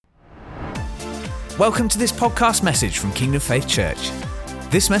Welcome to this podcast message from Kingdom Faith Church.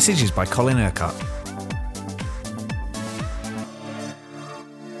 This message is by Colin Urquhart.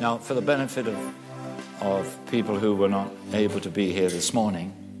 Now, for the benefit of people who were not able to be here this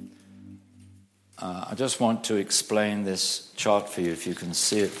morning, I just want to explain this chart for you, if you can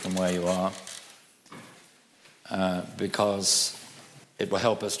see it from where you are, because it will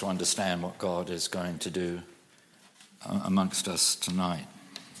help us to understand what God is going to do amongst us tonight.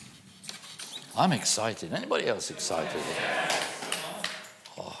 I'm excited. Anybody else excited?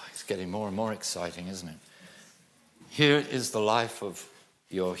 Oh, it's getting more and more exciting, isn't it? Here is the life of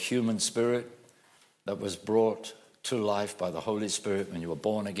your human spirit that was brought to life by the Holy Spirit when you were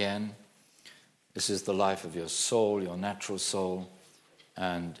born again. This is the life of your soul, your natural soul,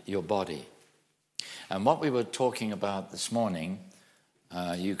 and your body. And what we were talking about this morning,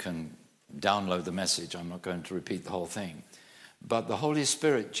 you can download the message. I'm not going to repeat the whole thing. But the Holy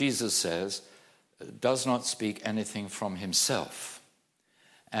Spirit, Jesus says, does not speak anything from himself.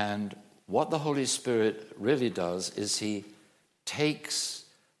 And what the Holy Spirit really does is he takes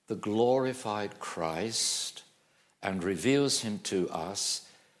the glorified Christ and reveals him to us.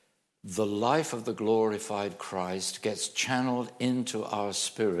 The life of the glorified Christ gets channeled into our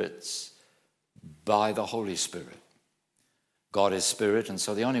spirits by the Holy Spirit. God is spirit, and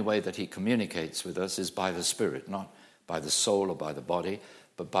so the only way that he communicates with us is by the Spirit, not by the soul or by the body,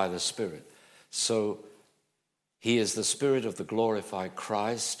 but by the Spirit. So he is the Spirit of the glorified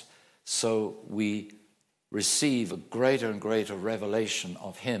Christ, so we receive a greater and greater revelation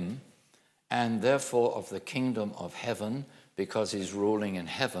of him, and therefore of the kingdom of heaven, because he's ruling in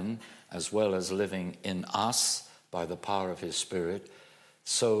heaven as well as living in us by the power of his Spirit.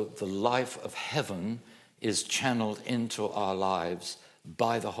 So the life of heaven is channeled into our lives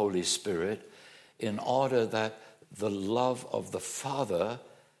by the Holy Spirit in order that the love of the Father,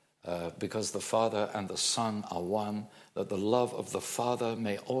 because the Father and the Son are one, that the love of the Father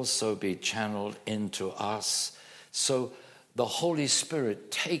may also be channeled into us. So the Holy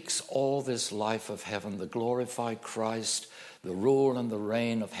Spirit takes all this life of heaven, the glorified Christ, the rule and the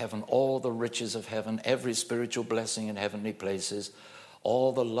reign of heaven, all the riches of heaven, every spiritual blessing in heavenly places,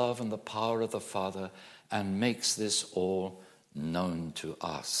 all the love and the power of the Father, and makes this all known to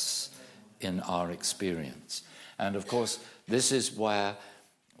us in our experience. And of course, this is where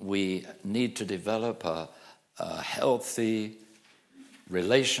we need to develop a healthy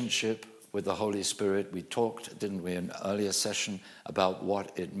relationship with the Holy Spirit. We talked, didn't we, in an earlier session about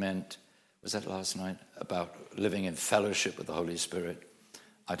what it meant, was that last night, about living in fellowship with the Holy Spirit.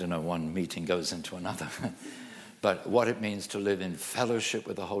 I don't know, one meeting goes into another. But what it means to live in fellowship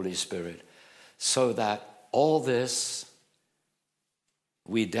with the Holy Spirit, so that all this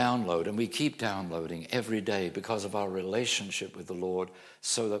we download, and we keep downloading every day because of our relationship with the Lord,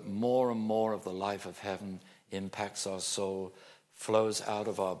 so that more and more of the life of heaven impacts our soul, flows out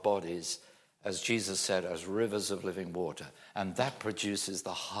of our bodies, as Jesus said, as rivers of living water. And that produces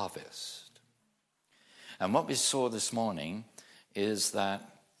the harvest. And what we saw this morning is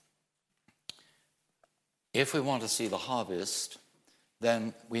that if we want to see the harvest,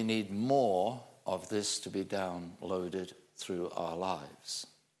 then we need more of this to be downloaded through our lives.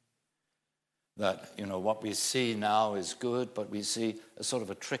 That, what we see now is good, but we see a sort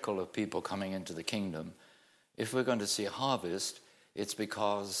of a trickle of people coming into the kingdom. If we're going to see a harvest, it's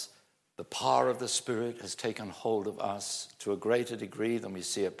because the power of the Spirit has taken hold of us to a greater degree than we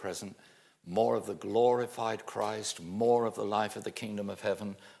see at present. More of the glorified Christ, more of the life of the kingdom of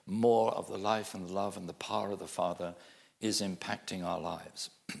heaven, more of the life and love and the power of the Father is impacting our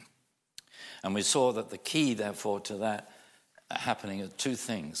lives. And we saw that the key, therefore, to that happening are two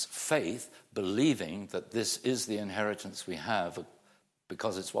things. Faith, believing that this is the inheritance we have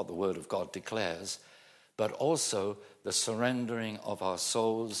because it's what the Word of God declares, but also the surrendering of our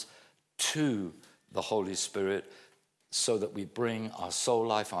souls to the Holy Spirit so that we bring our soul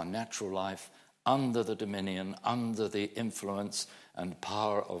life, our natural life, under the dominion, under the influence and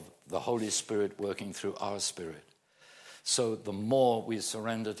power of the Holy Spirit working through our spirit. So the more we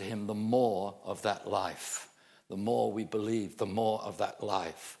surrender to him, the more of that life, the more we believe, the more of that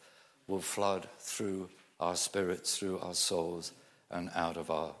life will flood through our spirits, through our souls, and out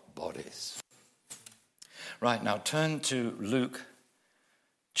of our bodies. Right, now turn to Luke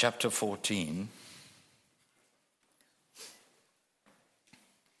chapter 14.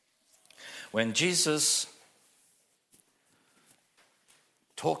 When Jesus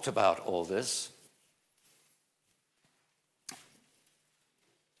talked about all this,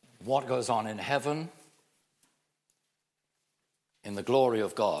 what goes on in heaven, in the glory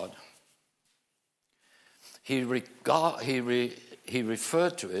of God, he referred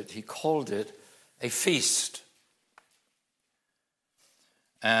to it, he called it a feast.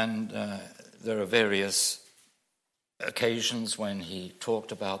 And there are various occasions when he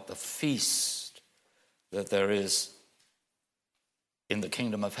talked about the feast that there is in the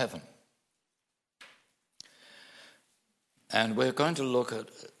kingdom of heaven. And we're going to look at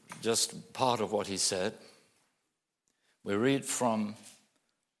just part of what he said. We read from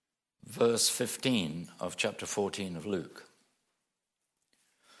verse 15 of chapter 14 of Luke.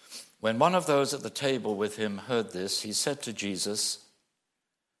 When one of those at the table with him heard this, he said to Jesus,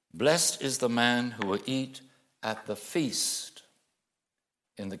 "Blessed is the man who will eat at the feast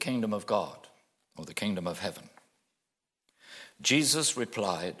in the kingdom of God," or the kingdom of heaven. Jesus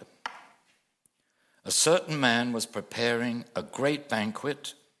replied, "A certain man was preparing a great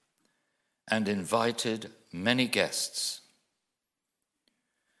banquet and invited many guests.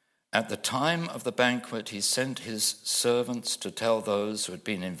 At the time of the banquet, he sent his servants to tell those who had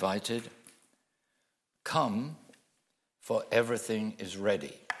been invited, 'Come, for everything is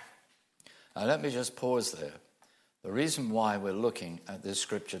ready.'" Now let me just pause there. The reason why we're looking at this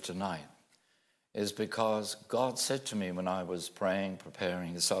scripture tonight is because God said to me when I was praying,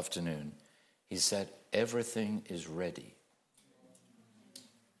 preparing this afternoon, he said, "Everything is ready.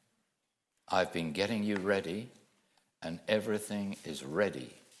 I've been getting you ready, and everything is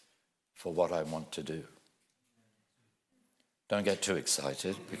ready for what I want to do." Don't get too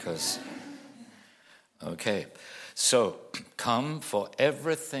excited because, okay. So, come, for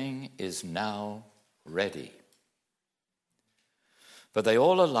everything is now ready. But they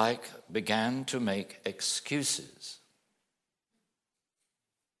all alike began to make excuses.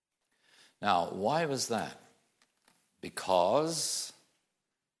 Now, why was that? Because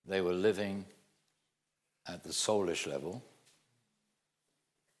they were living at the soulish level,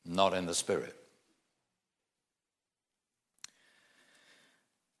 not in the spirit.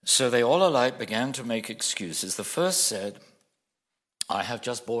 So they all alike began to make excuses. The first said, "I have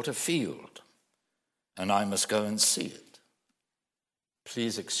just bought a field, and I must go and see it.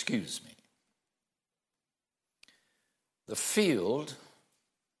 Please excuse me." The field,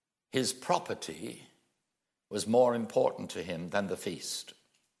 his property, was more important to him than the feast.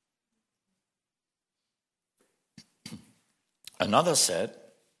 Another said,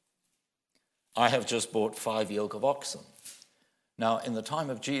 "I have just bought 5 yoke of oxen." Now, in the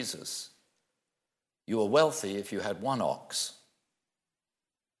time of Jesus, you were wealthy if you had 1 ox.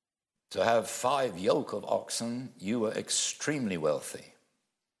 To have 5 yoke of oxen, you were extremely wealthy.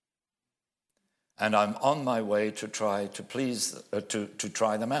 "And I'm on my way to try to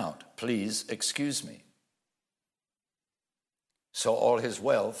try them out. Please excuse me." So all his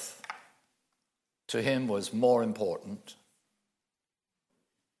wealth to him was more important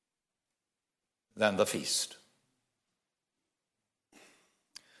than the feast.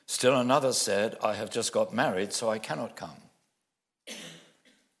 Still another said, "I have just got married, so I cannot come."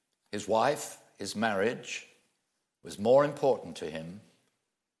 His wife, his marriage, was more important to him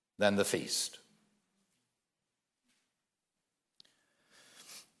than the feast.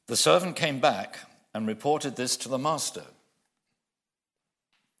 The servant came back and reported this to the master.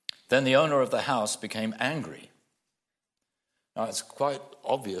 Then the owner of the house became angry. Now, it's quite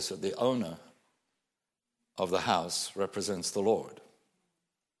obvious that the owner of the house represents the Lord.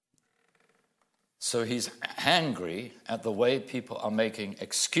 So he's angry at the way people are making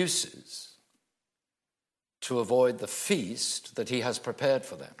excuses to avoid the feast that he has prepared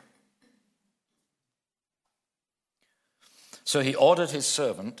for them. So he ordered his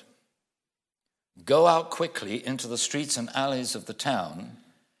servant, "Go out quickly into the streets and alleys of the town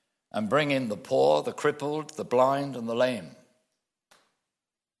and bring in the poor, the crippled, the blind, and the lame.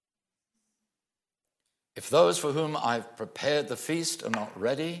 If those for whom I've prepared the feast are not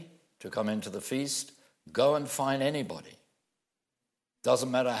ready to come into the feast, go and find anybody.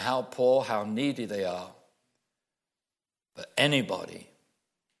 Doesn't matter how poor, how needy they are, but anybody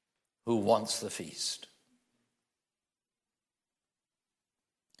who wants the feast."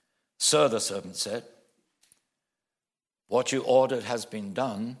 "Sir," the servant said, "what you ordered has been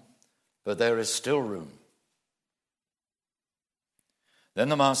done, but there is still room." Then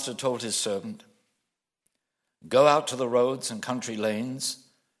the master told his servant, "Go out to the roads and country lanes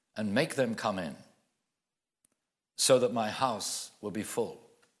and make them come in, so that my house will be full."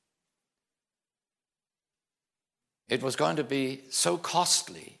 It was going to be so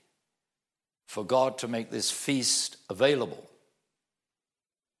costly for God to make this feast available.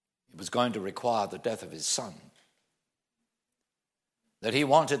 It was going to require the death of his son, that he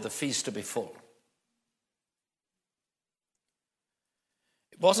wanted the feast to be full.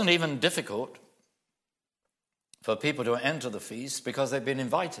 It wasn't even difficult for people to enter the feast because they'd been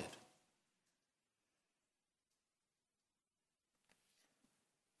invited.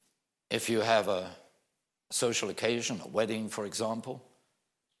 If you have a social occasion, a wedding, for example,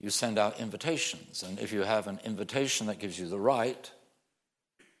 you send out invitations. And if you have an invitation that gives you the right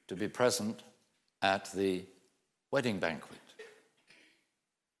to be present at the wedding banquet.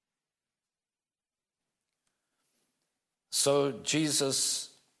 So Jesus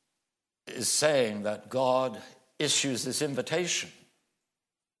is saying that God issues this invitation.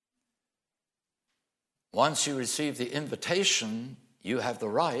 Once you receive the invitation, you have the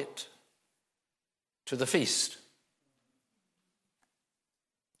right to the feast.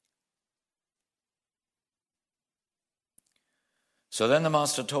 So then the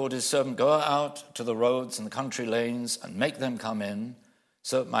master told his servant, "Go out to the roads and the country lanes and make them come in,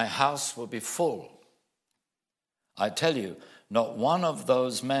 so that my house will be full. I tell you, not one of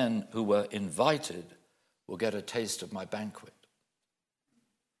those men who were invited will get a taste of my banquet."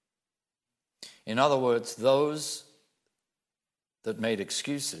 In other words, those that made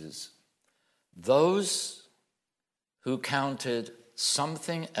excuses, those who counted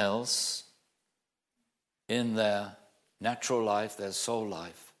something else in their natural life, their soul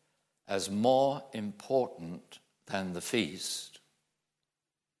life, as more important than the feast,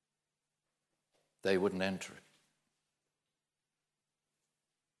 they wouldn't enter it.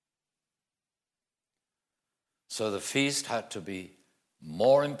 So the feast had to be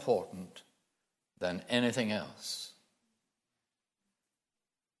more important than anything else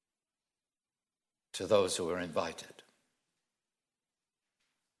to those who were invited.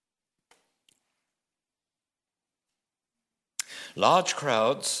 Large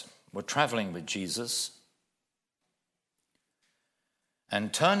crowds were traveling with Jesus,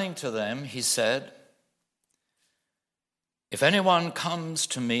 and turning to them, he said, "If anyone comes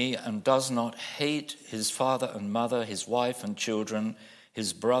to me and does not hate his father and mother, his wife and children,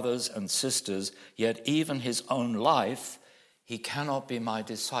 his brothers and sisters, yet even his own life, he cannot be my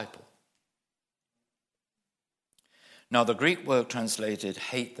disciple." Now the Greek word translated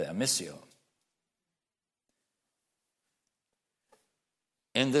hate there, missio.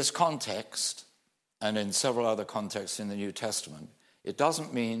 In this context, and in several other contexts in the New Testament, it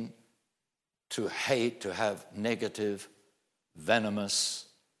doesn't mean to hate, to have negative, venomous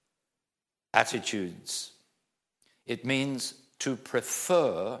attitudes. It means to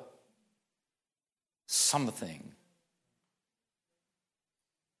prefer something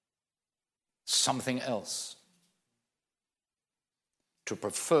else. To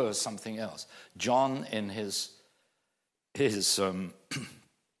prefer something else. John, in his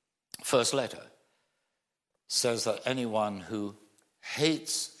first letter, says that anyone who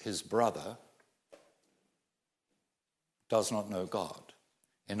hates his brother does not know God.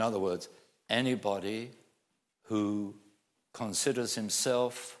 In other words, anybody who considers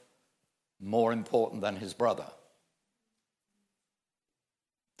himself more important than his brother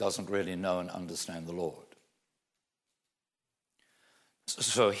doesn't really know and understand the Lord.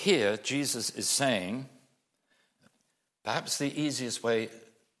 So here, Jesus is saying, perhaps the easiest way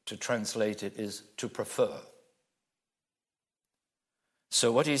to translate it is to prefer.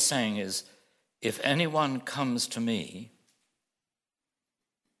 So what he's saying is, if anyone comes to me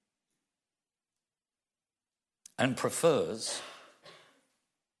and prefers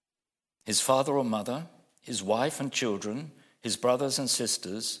his father or mother, his wife and children, his brothers and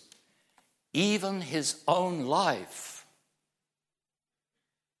sisters, even his own life,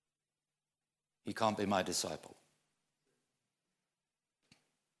 he can't be my disciple.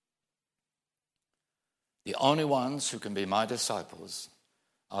 The only ones who can be my disciples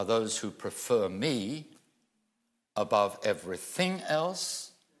are those who prefer me above everything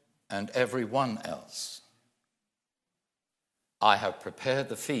else and everyone else. I have prepared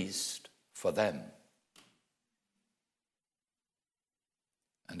the feast for them.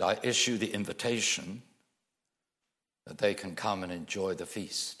 And I issue the invitation that they can come and enjoy the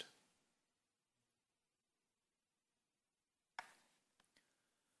feast.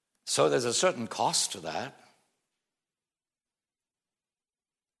 So there's a certain cost to that.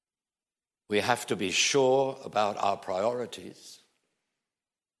 We have to be sure about our priorities.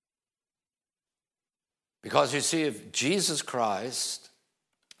 Because you see, if Jesus Christ,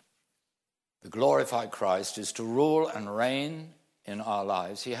 the glorified Christ, is to rule and reign in our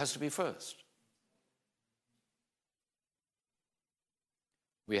lives, he has to be first.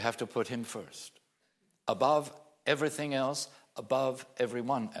 We have to put him first. Above everything else, above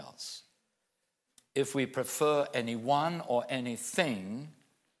everyone else. If we prefer anyone or anything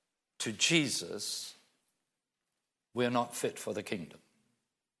to Jesus, we're not fit for the kingdom.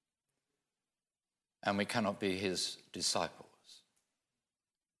 And we cannot be his disciples,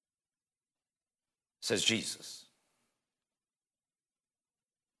 says Jesus.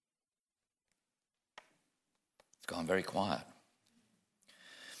 It's gone very quiet.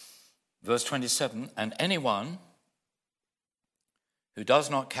 Verse 27, and anyone who does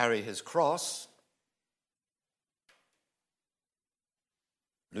not carry his cross,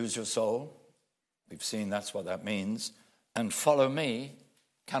 lose your soul, we've seen that's what that means, and follow me,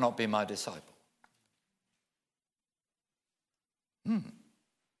 cannot be my disciple.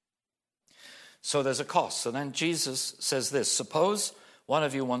 So there's a cost. So then Jesus says this, suppose one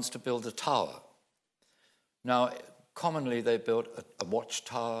of you wants to build a tower. Now, commonly they built a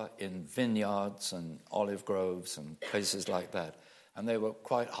watchtower in vineyards and olive groves and places like that. And they were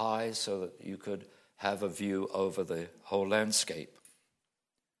quite high so that you could have a view over the whole landscape.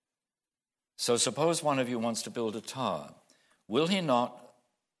 So suppose one of you wants to build a tower. Will he not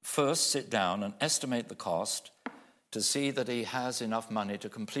first sit down and estimate the cost to see that he has enough money to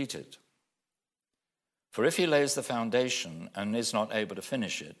complete it? For if he lays the foundation and is not able to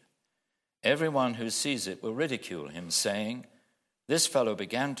finish it, everyone who sees it will ridicule him, saying, this fellow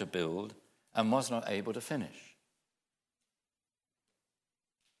began to build and was not able to finish.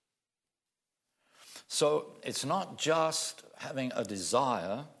 So it's not just having a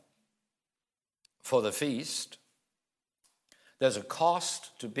desire for the feast. There's a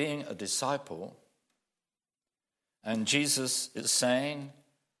cost to being a disciple. And Jesus is saying,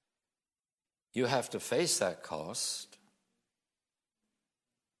 you have to face that cost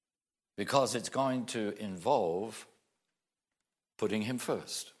because it's going to involve putting him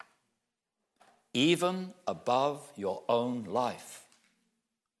first, even above your own life.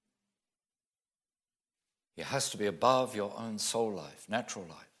 It has to be above your own soul life, natural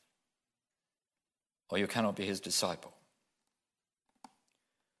life, or you cannot be his disciple.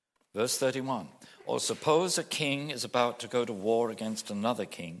 Verse 31, or suppose a king is about to go to war against another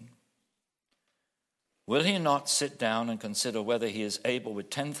king. Will he not sit down and consider whether he is able with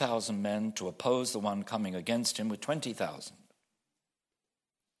 10,000 men to oppose the one coming against him with 20,000?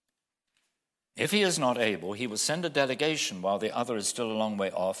 If he is not able, he will send a delegation while the other is still a long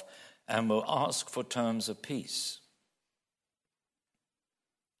way off and will ask for terms of peace.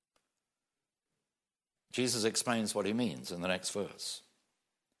 Jesus explains what he means in the next verse.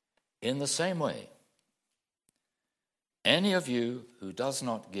 In the same way, any of you who does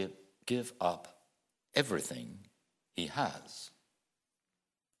not give up everything he has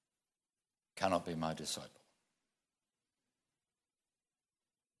cannot be my disciple.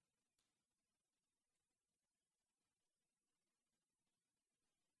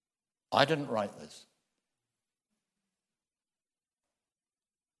 I didn't write this.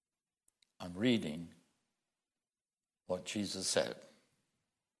 I'm reading what Jesus said.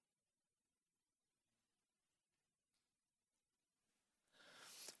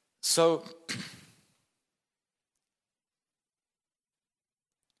 So,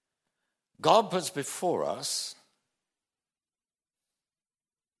 God puts before us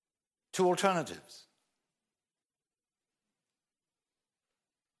two alternatives.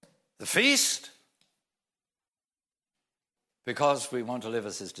 The feast, because we want to live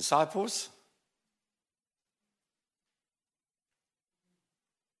as his disciples,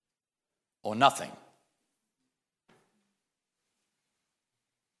 or nothing.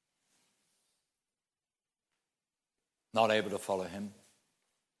 Not able to follow him,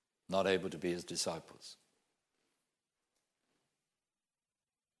 not able to be his disciples.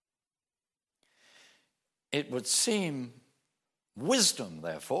 It would seem wisdom,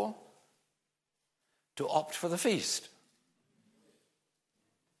 therefore, to opt for the feast.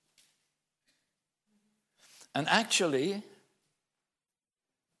 And actually,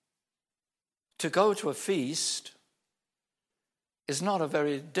 to go to a feast is not a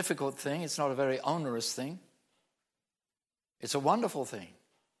very difficult thing. It's not a very onerous thing. It's a wonderful thing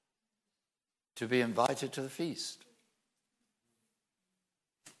to be invited to the feast.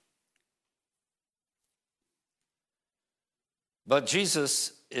 But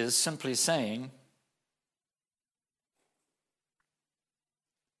Jesus is simply saying,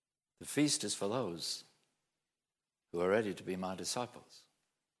 the feast is for those who are ready to be my disciples.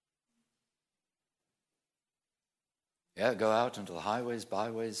 Yeah, go out into the highways,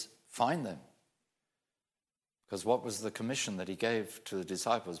 byways, find them. Because what was the commission that he gave to the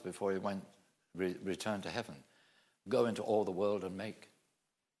disciples before he returned to heaven? Go into all the world and make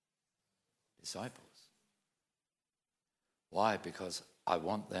disciples. Why? Because I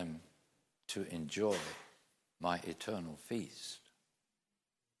want them to enjoy my eternal feast.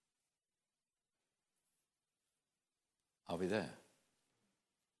 Are we there?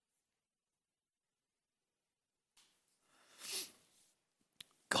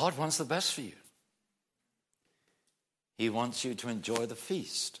 God wants the best for you. He wants you to enjoy the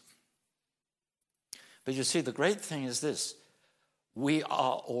feast. But you see, the great thing is this. We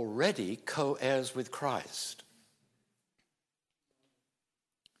are already co-heirs with Christ.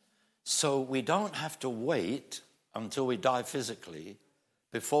 So we don't have to wait until we die physically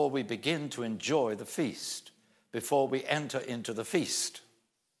before we begin to enjoy the feast, before we enter into the feast.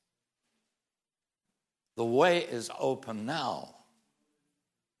 The way is open now.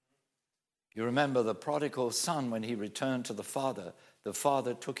 You remember the prodigal son, when he returned to the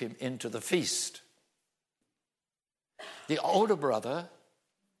father took him into the feast. The older brother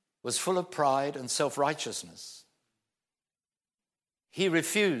was full of pride and self-righteousness. He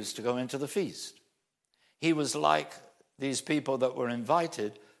refused to go into the feast. He was like these people that were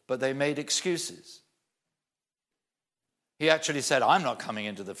invited, but they made excuses. He actually said, I'm not coming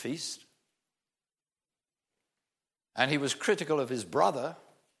into the feast. And he was critical of his brother,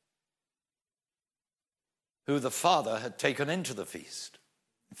 who the father had taken into the feast.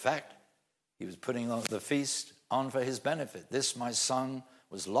 In fact, he was putting the feast on for his benefit. This, my son,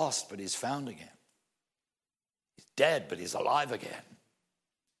 was lost, but he's found again. He's dead, but he's alive again.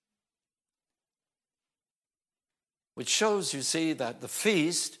 Which shows, you see, that the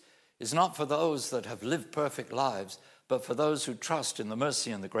feast is not for those that have lived perfect lives, but for those who trust in the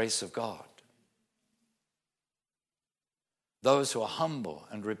mercy and the grace of God. Those who are humble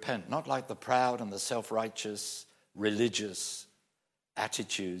and repent, not like the proud and the self-righteous, religious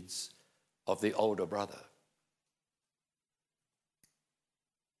attitudes of the older brother.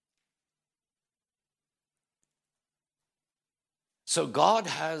 So God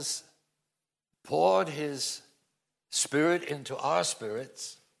has poured his Spirit into our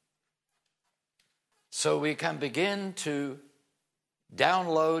spirits so we can begin to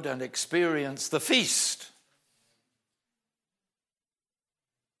download and experience the feast.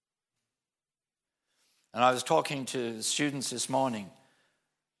 And I was talking to students this morning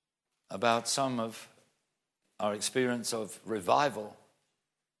about some of our experience of revival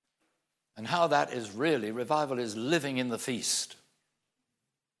and how that is really, revival is living in the feast.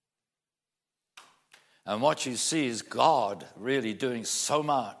 And what you see is God really doing so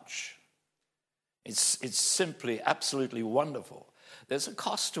much. It's simply absolutely wonderful. There's a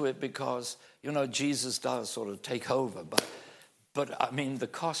cost to it because, Jesus does sort of take over. But I mean, the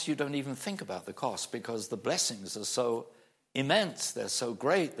cost, you don't even think about the cost because the blessings are so immense. They're so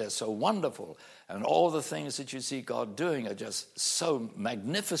great. They're so wonderful. And all the things that you see God doing are just so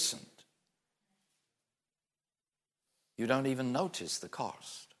magnificent. You don't even notice the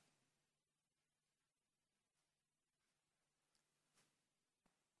cost.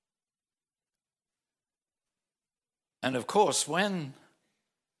 And of course, when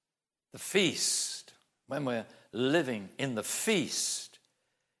we're living in the feast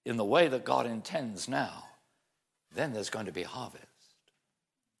in the way that God intends now, then there's going to be harvest.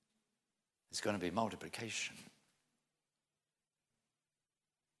 There's going to be multiplication.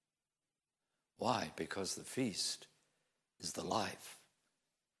 Why? Because the feast is the life,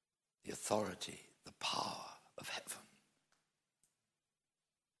 the authority, the power of heaven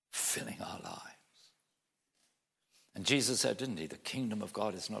filling our lives. And Jesus said, didn't he, the kingdom of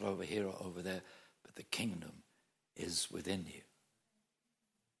God is not over here or over there, but the kingdom is within you.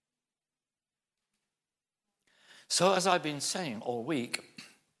 So as I've been saying all week,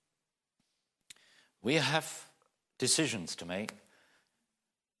 we have decisions to make.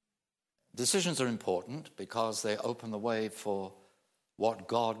 Decisions are important because they open the way for what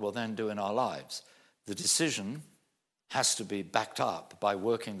God will then do in our lives. The decision has to be backed up by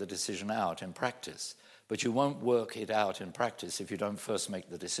working the decision out in practice. But you won't work it out in practice if you don't first make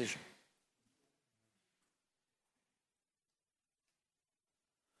the decision.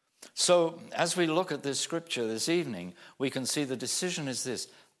 So as we look at this scripture this evening, we can see the decision is this.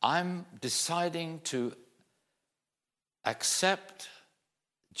 I'm deciding to accept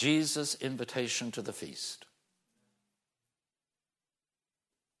Jesus' invitation to the feast.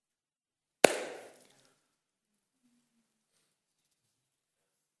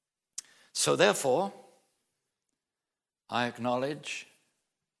 So therefore, I acknowledge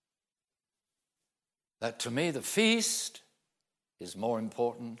that to me the feast is more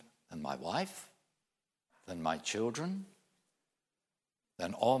important than my wife, than my children,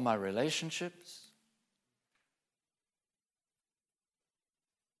 than all my relationships.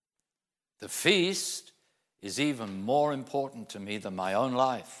 The feast is even more important to me than my own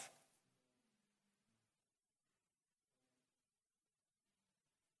life.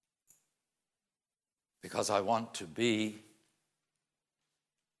 Because I want to be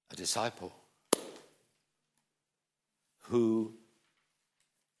a disciple who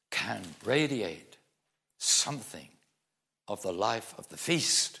can radiate something of the life of the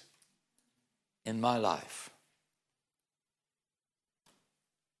feast. in my life,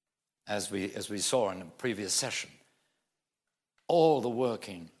 as we saw in a previous session, all the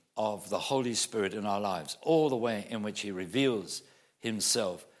working of the Holy Spirit in our lives, all the way in which he reveals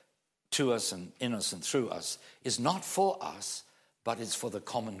himself to us and in us and through us, is not for us, but it's for the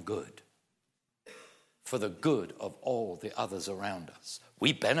common good, for the good of all the others around us.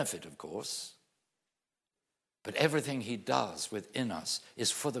 We benefit, of course, but everything he does within us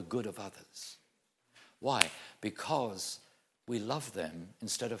is for the good of others. Why? Because we love them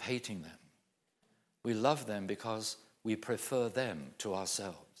instead of hating them. We love them because we prefer them to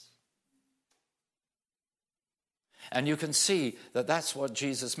ourselves. And you can see that that's what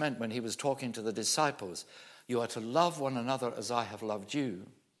Jesus meant when he was talking to the disciples. You are to love one another as I have loved you.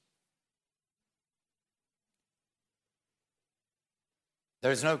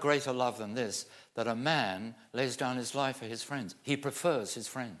 There is no greater love than this, that a man lays down his life for his friends. He prefers his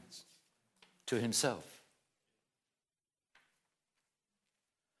friends to himself.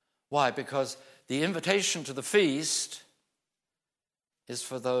 Why? Because the invitation to the feast is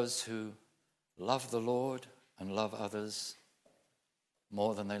for those who love the Lord and love others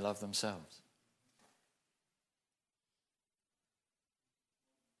more than they love themselves.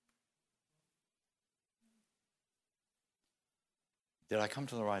 Did I come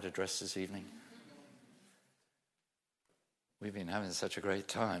to the right address this evening? We've been having such a great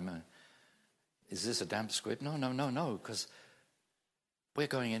time. Is this a damp squib? No, because we're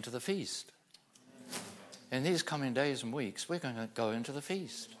going into the feast. In these coming days and weeks, we're going to go into the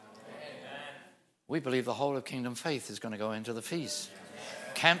feast. We believe the whole of Kingdom Faith is going to go into the feast.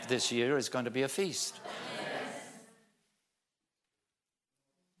 Camp this year is going to be a feast.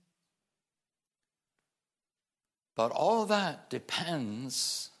 But all that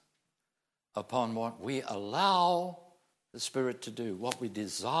depends upon what we allow the Spirit to do, what we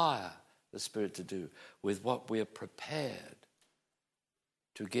desire the Spirit to do, with what we are prepared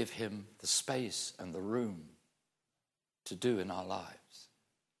to give him the space and the room to do in our lives.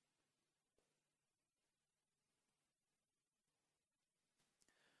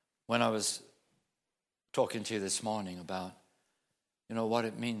 When I was talking to you this morning about, what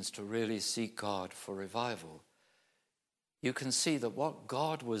it means to really seek God for revival, you can see that what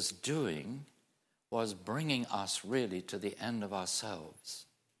God was doing was bringing us really to the end of ourselves,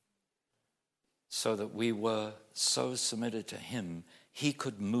 so that we were so submitted to him, he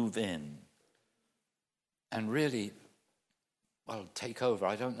could move in and really, take over.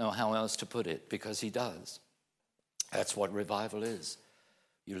 I don't know how else to put it, because he does. That's what revival is.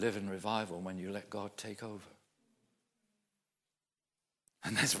 You live in revival when you let God take over.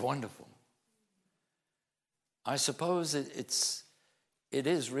 And that's wonderful. I suppose it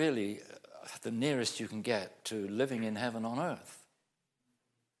is really the nearest you can get to living in heaven on earth.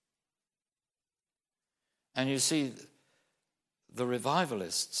 And you see, the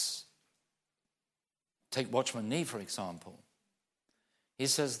revivalists, take Watchman Nee, for example. He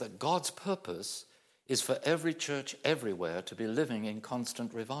says that God's purpose is for every church everywhere to be living in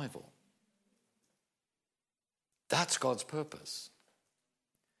constant revival. That's God's purpose.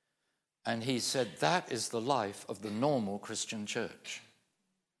 And he said that is the life of the normal Christian church.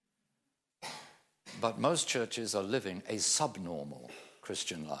 But most churches are living a subnormal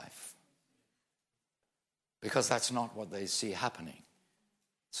Christian life, because that's not what they see happening.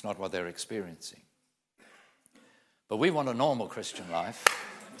 It's not what they're experiencing. But we want a normal Christian life.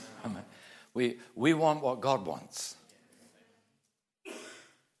 We want what God wants.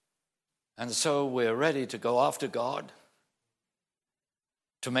 And so we're ready to go after God,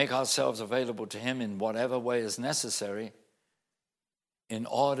 to make ourselves available to him in whatever way is necessary, in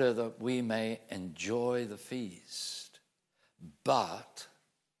order that we may enjoy the feast, but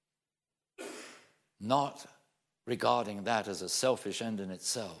not regarding that as a selfish end in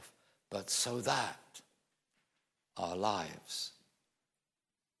itself, but so that our lives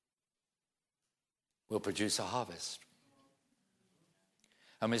will produce a harvest.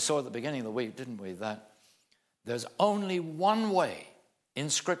 And we saw at the beginning of the week, didn't we, that there's only one way in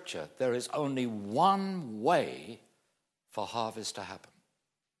Scripture, there is only one way for harvest to happen.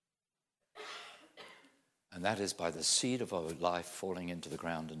 And that is by the seed of our life falling into the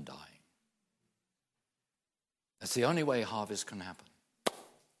ground and dying. That's the only way harvest can happen.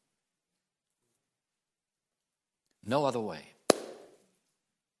 No other way.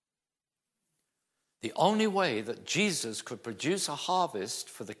 The only way that Jesus could produce a harvest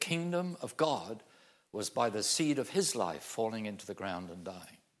for the kingdom of God was by the seed of his life falling into the ground and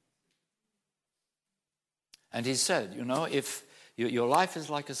dying. And he said, if your life is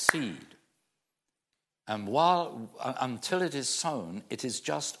like a seed, And until it is sown, it is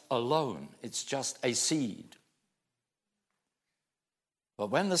just alone. It's just a seed.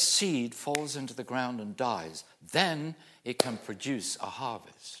 But when the seed falls into the ground and dies, then it can produce a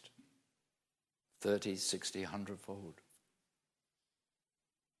harvest. 30, 60, 100-fold.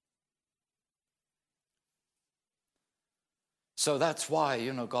 So that's why,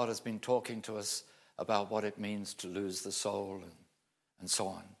 God has been talking to us about what it means to lose the soul and so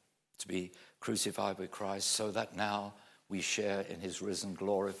on, to be crucified with Christ, so that now we share in his risen,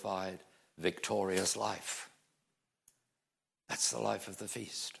 glorified, victorious life. That's the life of the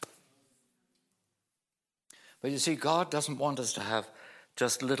feast. But you see, God doesn't want us to have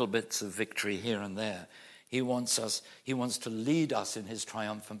just little bits of victory here and there. He wants to lead us in his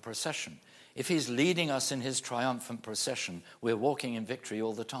triumphant procession. If he's leading us in his triumphant procession, we're walking in victory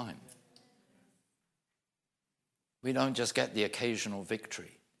all the time. We don't just get the occasional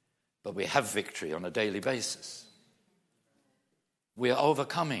victory, but we have victory on a daily basis. We are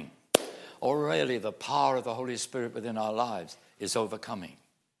overcoming. Or really, the power of the Holy Spirit within our lives is overcoming.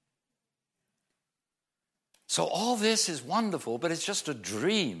 So all this is wonderful, but it's just a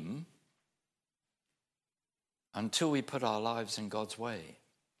dream until we put our lives in God's way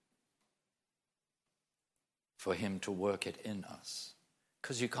for him to work it in us.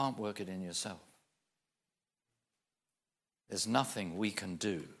 Because you can't work it in yourself. There's nothing we can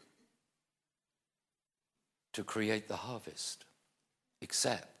do to create the harvest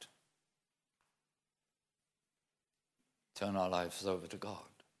except turn our lives over to God.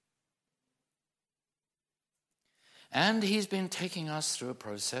 And he's been taking us through a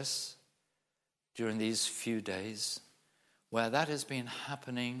process during these few days where that has been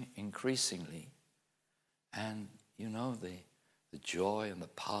happening increasingly. And, the joy and the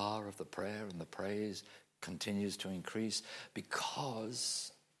power of the prayer and the praise continues to increase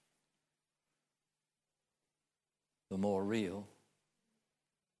because the more real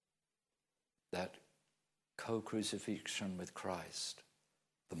that co-crucifixion with Christ,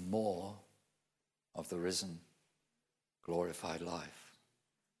 the more of the risen, glorified life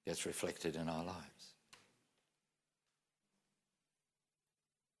gets reflected in our lives.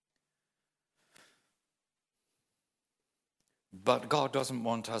 But God doesn't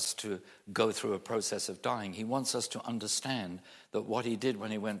want us to go through a process of dying. He wants us to understand that what he did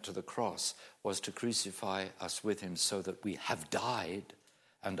when he went to the cross was to crucify us with him so that we have died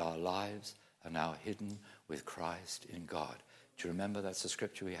and our lives are now hidden with Christ in God. Do you remember that's the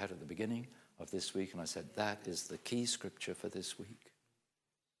scripture we had at the beginning of this week? And I said, that is the key scripture for this week.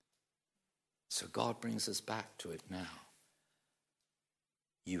 So God brings us back to it now.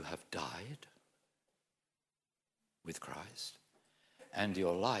 You have died with Christ, and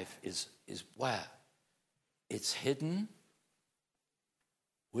your life is where? It's hidden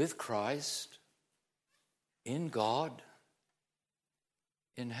with Christ in God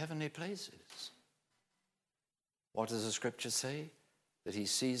in heavenly places. What does the scripture say? That he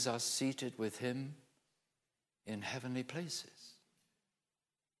sees us seated with him in heavenly places.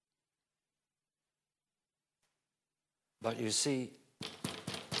 But you see,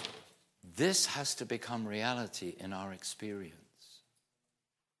 this has to become reality in our experience.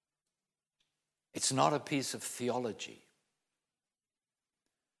 It's not a piece of theology.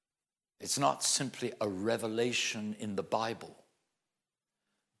 It's not simply a revelation in the Bible.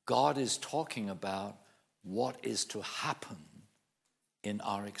 God is talking about what is to happen in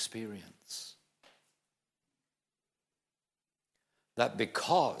our experience. That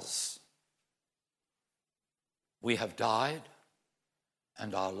because we have died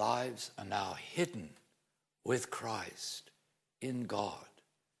and our lives are now hidden with Christ in God,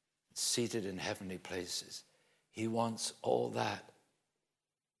 seated in heavenly places, he wants all that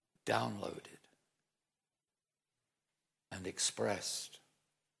downloaded and expressed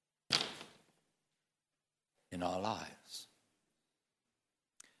in our lives.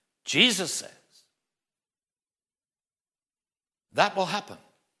 Jesus says that will happen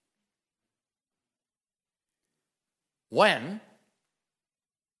when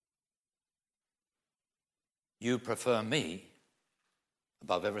you prefer me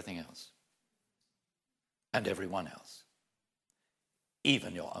above everything else and everyone else,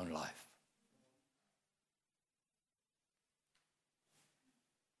 even your own life.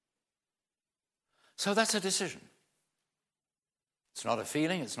 So that's a decision. It's not a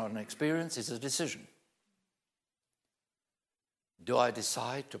feeling, it's not an experience, it's a decision. Do I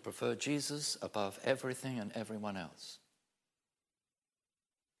decide to prefer Jesus above everything and everyone else?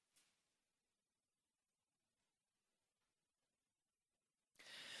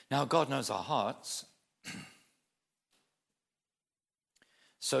 Now, God knows our hearts.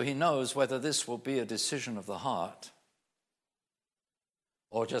 So he knows whether this will be a decision of the heart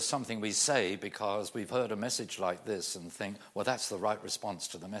or just something we say because we've heard a message like this and think, well, that's the right response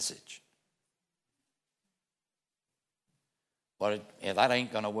to the message. Well, that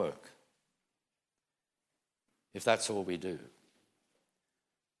ain't going to work if that's all we do.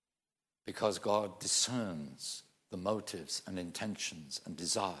 Because God discerns the motives and intentions and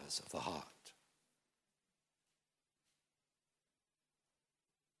desires of the heart.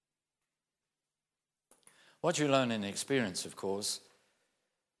 What you learn in experience, of course,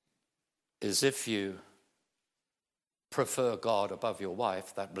 is if you prefer God above your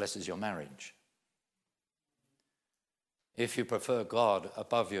wife, that blesses your marriage. If you prefer God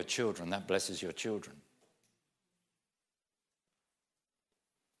above your children, that blesses your children.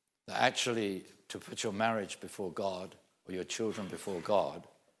 Actually, to put your marriage before God or your children before God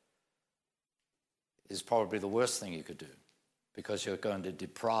is probably the worst thing you could do, because you're going to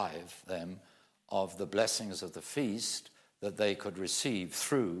deprive them of the blessings of the feast that they could receive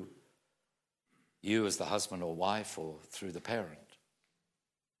through you as the husband or wife or through the parent.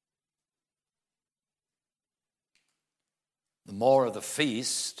 The more of the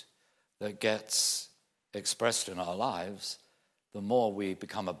feast that gets expressed in our lives, the more we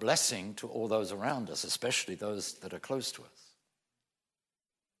become a blessing to all those around us, especially those that are close to us.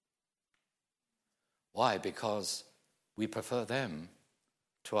 Why? Because we prefer them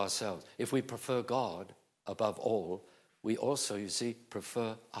to ourselves. If we prefer God above all, we also, you see,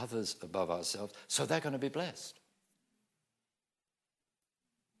 prefer others above ourselves, so they're going to be blessed.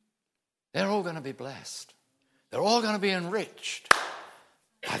 They're all going to be blessed. They're all going to be enriched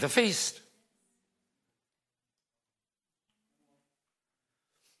by the feast.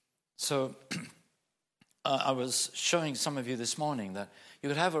 So I was showing some of you this morning that you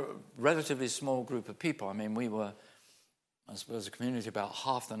could have a relatively small group of people. I mean, we were, I suppose, a community about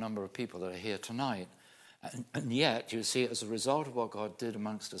half the number of people that are here tonight. And yet, you see, as a result of what God did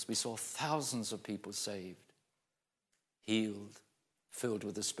amongst us, we saw thousands of people saved, healed, filled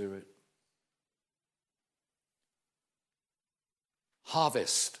with the Spirit.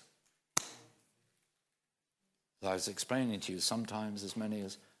 Harvest. As I was explaining to you, sometimes as many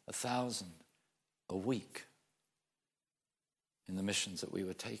as 1,000 a week in the missions that we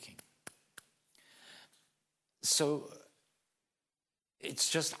were taking. So it's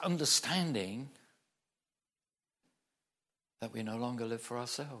just understanding that we no longer live for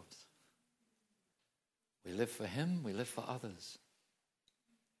ourselves. We live for Him, we live for others.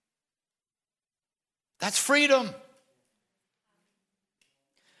 That's freedom.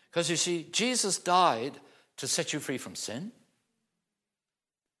 Because you see, Jesus died to set you free from sin,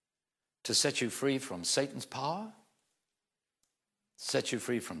 to set you free from Satan's power, set you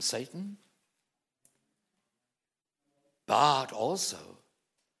free from Satan, but also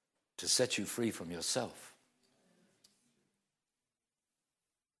to set you free from yourself.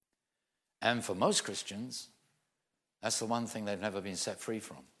 And for most Christians, that's the one thing they've never been set free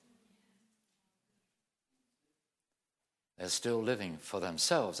from. They're still living for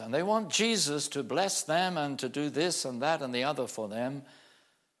themselves. And they want Jesus to bless them and to do this and that and the other for them.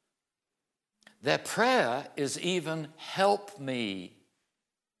 Their prayer is even, help me.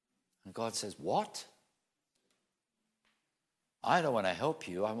 And God says, what? I don't want to help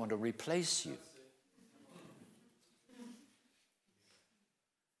you. I want to replace you.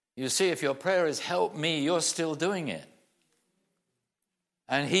 You see, if your prayer is help me, you're still doing it.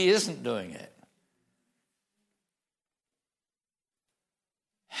 And He isn't doing it.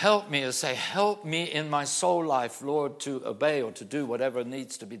 Help me, or say, help me in my soul life, Lord, to obey or to do whatever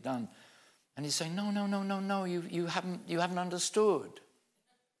needs to be done. And He's saying, no, you haven't understood.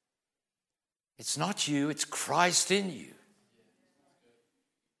 It's not you, it's Christ in you.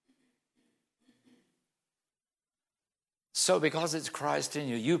 So because it's Christ in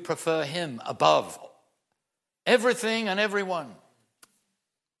you, you prefer Him above everything and everyone.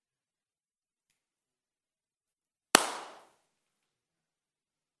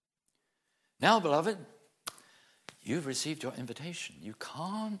 Now, beloved, you've received your invitation. You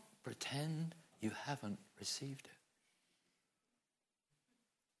can't pretend you haven't received it.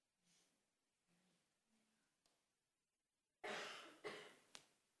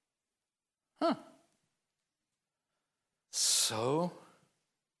 So,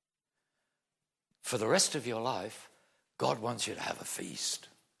 for the rest of your life, God wants you to have a feast.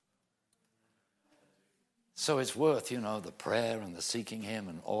 So it's worth, the prayer and the seeking Him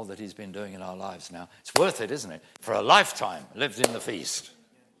and all that He's been doing in our lives now. It's worth it, isn't it? For a lifetime lived in the feast.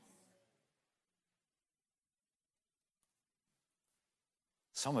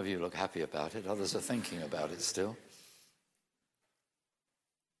 Some of you look happy about it. Others are thinking about it still.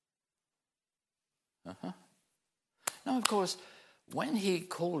 Now, of course, when he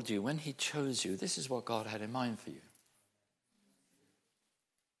called you, when he chose you, this is what God had in mind for you.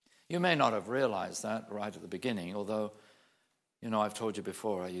 You may not have realized that right at the beginning, although, I've told you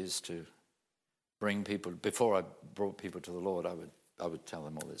before, I used to bring people, before I brought people to the Lord, I would tell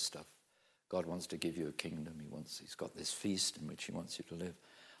them all this stuff. God wants to give you a kingdom. He's got this feast in which he wants you to live.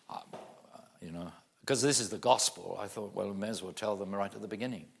 Because this is the gospel, I thought, well, I may as well tell them right at the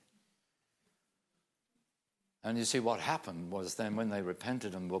beginning. And you see, what happened was then when they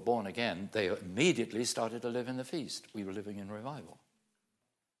repented and were born again, they immediately started to live in the feast. We were living in revival.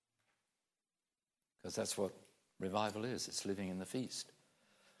 Because that's what revival is. It's living in the feast.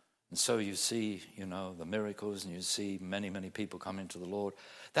 And so you see, the miracles, and you see many, many people come into the Lord.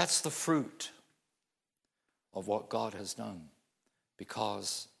 That's the fruit of what God has done,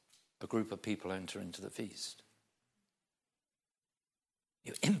 because a group of people enter into the feast.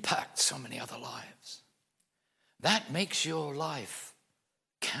 You impact so many other lives. That makes your life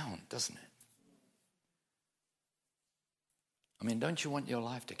count, doesn't it? I mean, don't you want your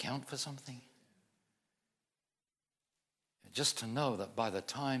life to count for something? Just to know that by the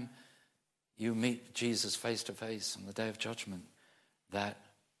time you meet Jesus face to face on the day of judgment, that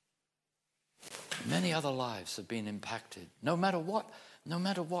many other lives have been impacted. No matter what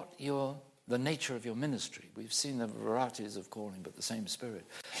the nature of your ministry. We've seen the varieties of calling, but the same Spirit.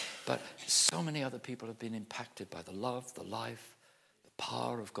 But so many other people have been impacted by the love, the life, the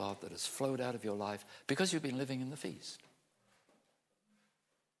power of God that has flowed out of your life because you've been living in the feast.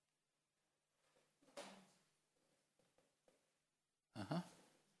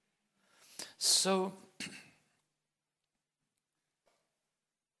 So,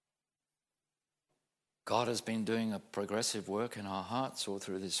 God has been doing a progressive work in our hearts all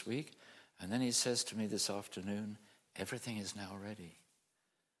through this week. And then he says to me this afternoon, everything is now ready.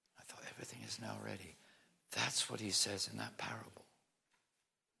 I thought, everything is now ready. That's what he says in that parable.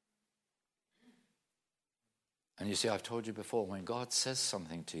 And you see, I've told you before, when God says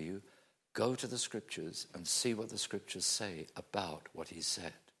something to you, go to the scriptures and see what the scriptures say about what he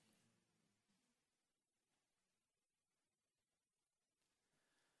said.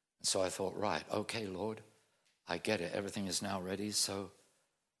 So I thought, right, okay, Lord, I get it. Everything is now ready, so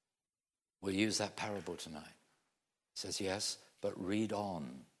we'll use that parable tonight. He says, yes, but read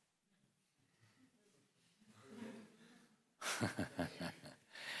on.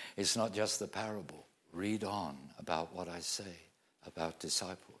 It's not just the parable. Read on about what I say about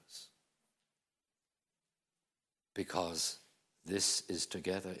disciples. Because this is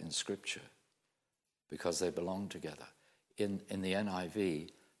together in Scripture. Because they belong together. In the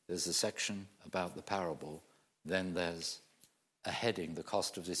NIV, there's a section about the parable. Then there's a heading, the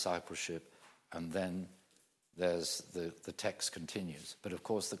cost of discipleship. And then there's the text continues. But of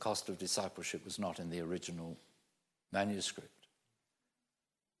course, the cost of discipleship was not in the original manuscript.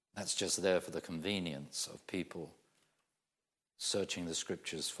 That's just there for the convenience of people searching the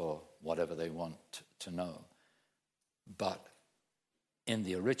scriptures for whatever they want to know. But in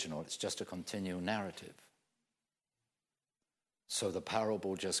the original, it's just a continual narrative. So the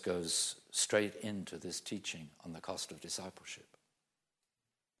parable just goes straight into this teaching on the cost of discipleship.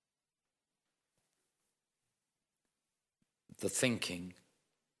 The thinking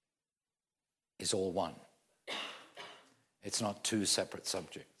is all one. It's not two separate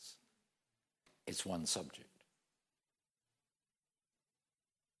subjects. It's one subject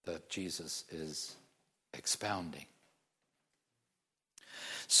that Jesus is expounding.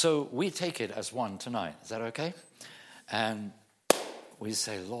 So we take it as one tonight. Is that okay? And we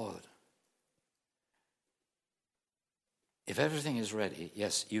say, Lord, if everything is ready,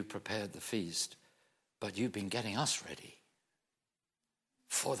 yes, you prepared the feast, but you've been getting us ready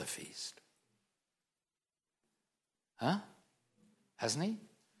for the feast. Huh? Hasn't he?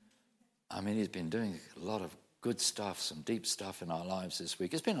 I mean, he's been doing a lot of good stuff, some deep stuff in our lives this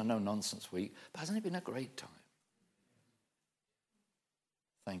week. It's been a no-nonsense week, but hasn't it been a great time?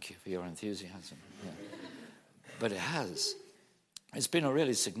 Thank you for your enthusiasm. Yeah. But it has. It's been a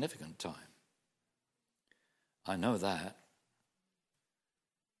really significant time. I know that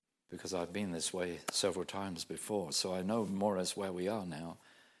because I've been this way several times before, so I know more or less where we are now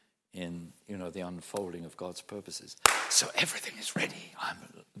in, the unfolding of God's purposes. So everything is ready.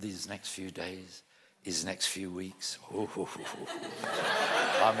 These next few days, these next few weeks.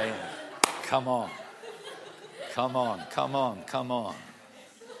 I mean, come on.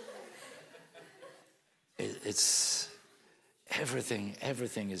 It's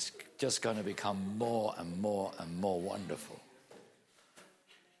everything is just going to become more and more and more wonderful.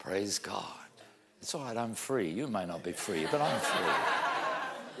 Praise God. It's all right, I'm free. You may not be free, but I'm free.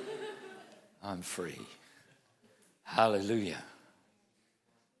 I'm free. Hallelujah.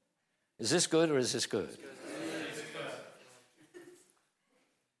 Is this good or is this good?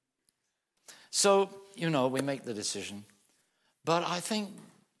 So, we make the decision. But I think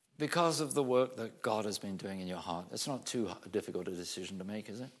because of the work that God has been doing in your heart, it's not too difficult a decision to make,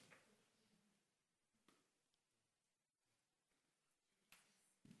 is it?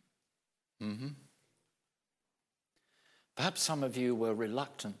 Perhaps some of you were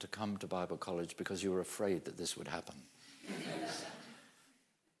reluctant to come to Bible college because you were afraid that this would happen.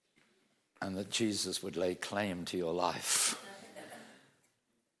 And that Jesus would lay claim to your life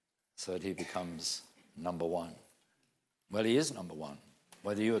so that he becomes number one. Well, he is number one.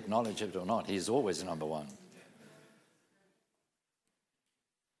 Whether you acknowledge it or not, he is always number one.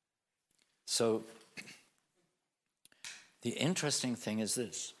 So, the interesting thing is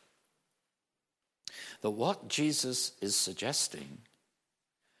this, that what Jesus is suggesting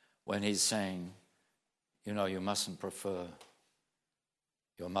when he's saying, you mustn't prefer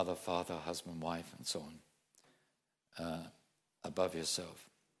your mother, father, husband, wife, and so on, above yourself.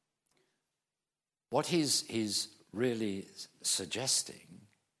 What he's really suggesting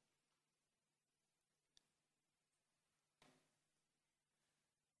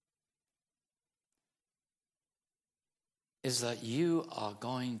is that you are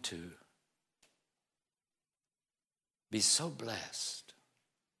going to be so blessed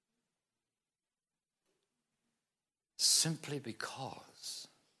simply because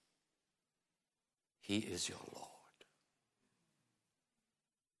he is your Lord.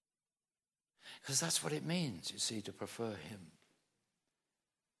 Because that's what it means, you see, to prefer him.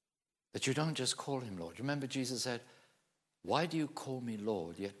 That you don't just call him Lord. Remember Jesus said, "Why do you call me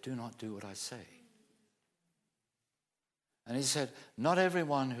Lord, yet do not do what I say?" And he said, "Not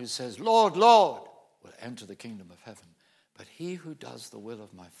everyone who says, 'Lord, Lord,' will enter the kingdom of heaven, but he who does the will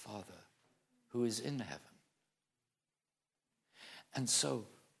of my Father who is in heaven." And so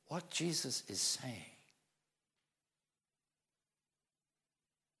what Jesus is saying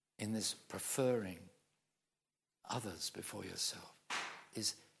in this preferring others before yourself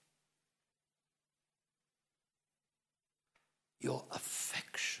is your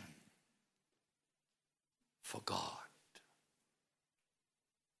affection for God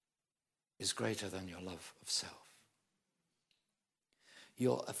is greater than your love of self.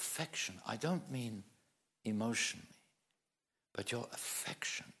 Your affection, I don't mean emotionally, but your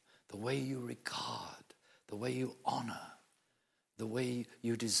affection, the way you regard, the way you honor, the way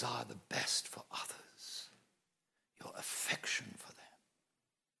you desire the best for others, your affection for them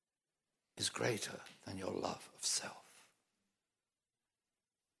is greater than your love of self.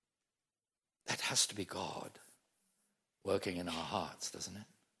 That has to be God working in our hearts, doesn't it?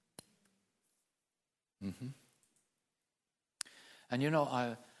 And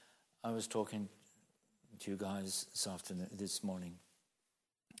I was talking to you guys this morning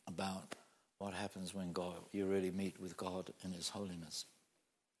about what happens when you really meet with God in his holiness.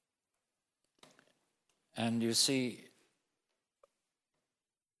 And you see,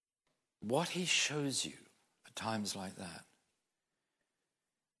 what he shows you at times like that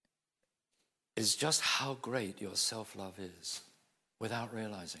is just how great your self-love is without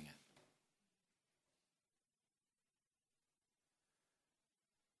realizing it.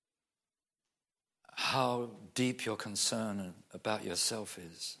 How deep your concern about yourself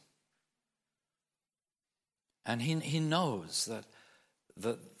is. And he knows that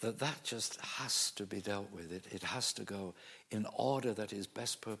just has to be dealt with. It has to go in order that his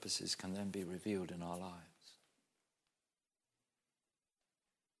best purposes can then be revealed in our lives.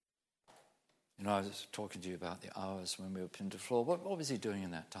 I was talking to you about the hours when we were pinned to the floor. What was he doing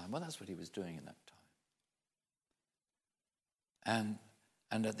in that time? Well, that's what he was doing in that time.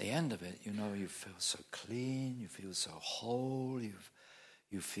 And at the end of it, you feel so clean, you feel so whole,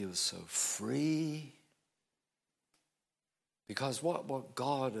 you feel so free. Because what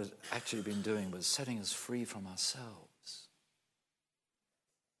God had actually been doing was setting us free from ourselves.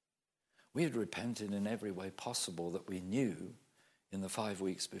 We had repented in every way possible that we knew in the 5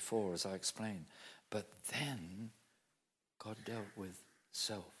 weeks before, as I explained. But then God dealt with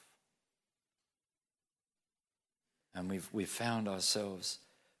self. And we've found ourselves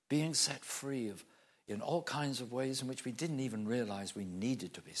being set free in all kinds of ways in which we didn't even realize we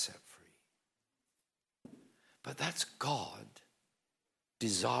needed to be set free. But that's God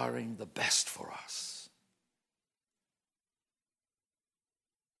desiring the best for us.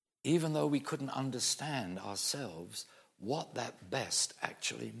 Even though we couldn't understand ourselves what that best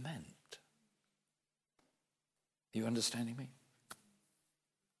actually meant. Are you understanding me?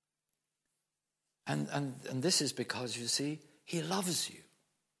 And this is because, you see, he loves you.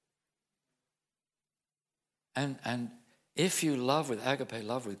 And if you love with agape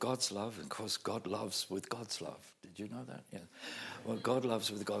love, with God's love, and of course God loves with God's love. Did you know that? Yeah. Well, God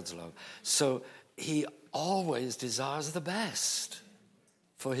loves with God's love. So he always desires the best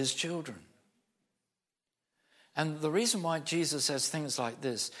for his children. And the reason why Jesus says things like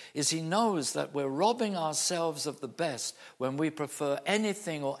this is he knows that we're robbing ourselves of the best when we prefer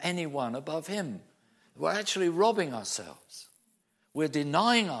anything or anyone above him. We're actually robbing ourselves. We're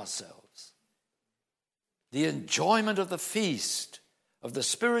denying ourselves the enjoyment of the feast, of the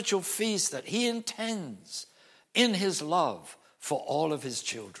spiritual feast that he intends in his love for all of his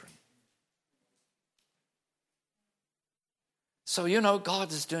children. So,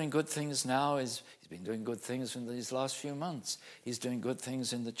 God is doing good things now. He's been doing good things in these last few months. He's doing good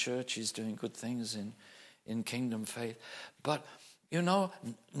things in the church. He's doing good things in Kingdom Faith. But,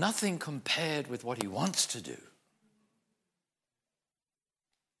 nothing compared with what he wants to do.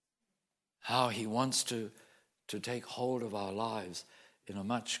 How he wants to take hold of our lives in a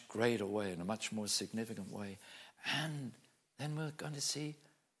much greater way, in a much more significant way. And then we're going to see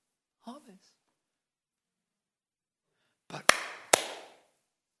harvest. But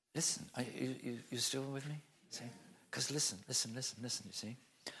listen, are you still with me? See? Because listen, you see.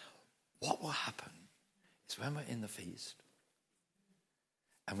 What will happen is when we're in the feast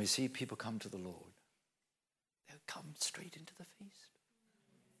and we see people come to the Lord, they'll come straight into the feast.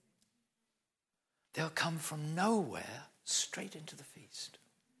 They'll come from nowhere straight into the feast.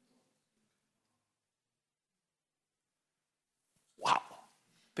 Wow.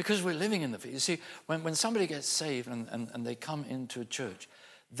 Because we're living in the feast. You see, when somebody gets saved and they come into a church,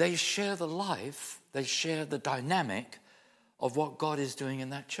 they share the life, they share the dynamic of what God is doing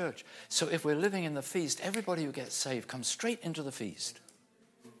in that church. So if we're living in the feast, everybody who gets saved comes straight into the feast.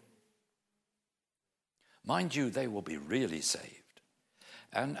 Mind you, they will be really saved.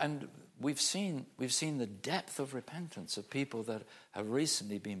 And we've seen the depth of repentance of people that have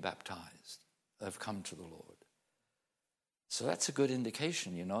recently been baptized, have come to the Lord. So that's a good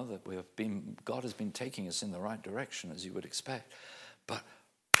indication, that God has been taking us in the right direction, as you would expect. But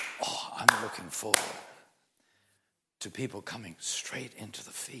I'm looking forward to people coming straight into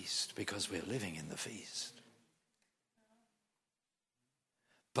the feast because we're living in the feast.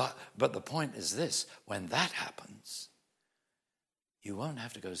 But the point is this: when that happens, you won't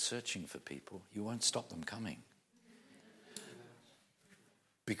have to go searching for people. You won't stop them coming.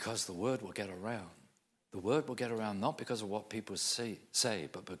 Because the word will get around. The word will get around not because of what people say,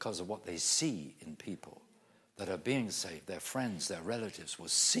 but because of what they see in people that are being saved. Their friends, their relatives will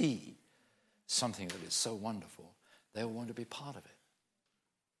see something that is so wonderful. They will want to be part of it.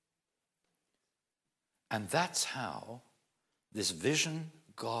 And that's how this vision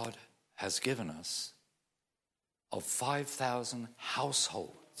God has given us of 5,000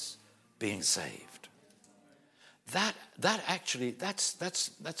 households being saved. That's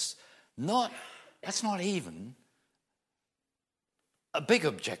not even a big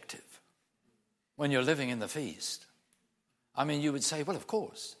objective when you're living in the feast. I mean, you would say, well, of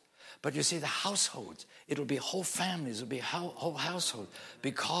course. But you see, the households, it'll be whole families, it'll be whole household,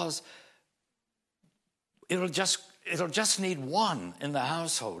 because it'll just need one in the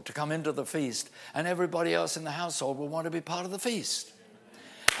household to come into the feast, and everybody else in the household will want to be part of the feast.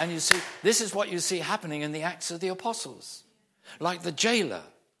 And you see, this is what you see happening in the Acts of the Apostles. Like the jailer,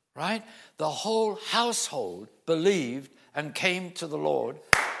 right? The whole household believed and came to the Lord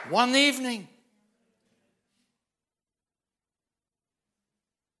one evening.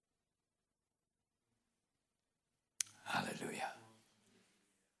 Hallelujah.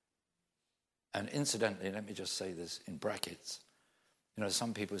 And incidentally, let me just say this in brackets.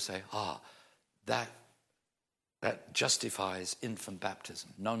 Some people say, that justifies infant baptism.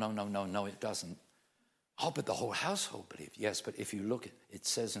 No, it doesn't. But the whole household believed. Yes, but if you look, it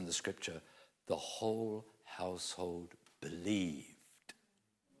says in the scripture, the whole household believed.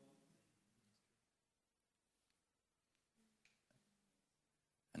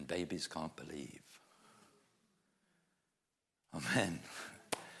 And babies can't believe. Amen.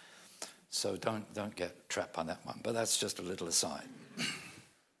 So don't get trapped by that one. But that's just a little aside.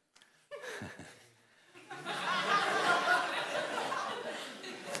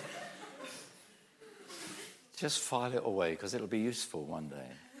 Just file it away, because it'll be useful one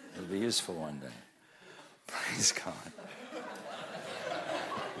day. It'll be useful one day. Praise God.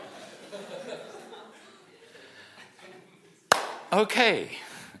 Okay.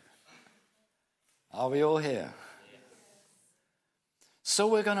 Are we all here? So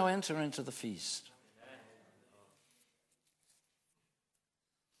we're going to enter into the feast.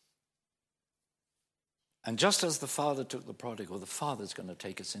 And just as the Father took the prodigal, the Father's going to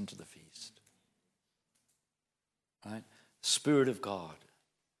take us into the feast. Right? The Spirit of God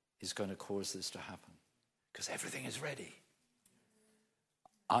is going to cause this to happen because everything is ready.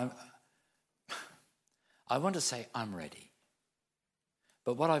 I want to say I'm ready.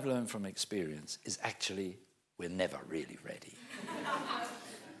 But what I've learned from experience is actually we're never really ready.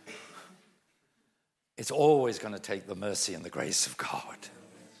 It's always going to take the mercy and the grace of God.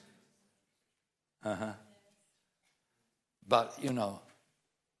 But,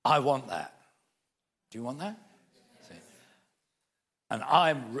 I want that. Do you want that? See? And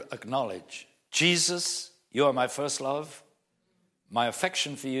I acknowledge, Jesus, you are my first love. My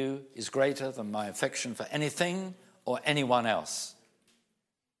affection for you is greater than my affection for anything or anyone else.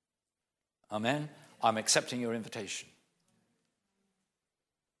 Amen? I'm accepting your invitation.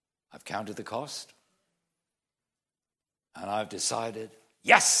 I've counted the cost. And I've decided,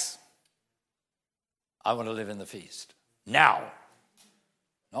 yes, I want to live in the feast. Now.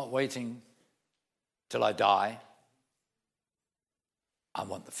 Not waiting till I die. I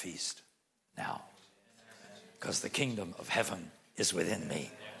want the feast now. Because the kingdom of heaven is within me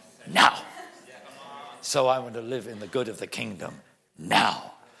now. So I want to live in the good of the kingdom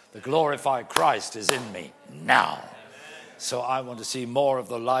now. The glorified Christ is in me now. So I want to see more of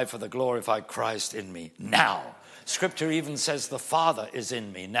the life of the glorified Christ in me now. Scripture even says the Father is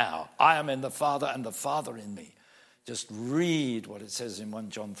in me now. I am in the Father and the Father in me. Just read what it says in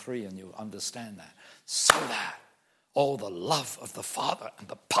 1 John 3 and you'll understand that. So that all the love of the Father and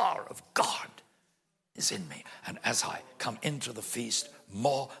the power of God is in me. And as I come into the feast,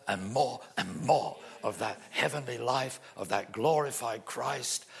 more and more and more of that heavenly life, of that glorified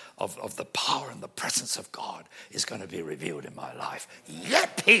Christ, of the power and the presence of God is going to be revealed in my life.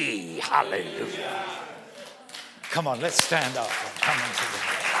 Yippee! Hallelujah! Come on, let's stand up and come into the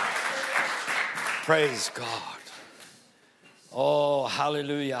praise God. Oh,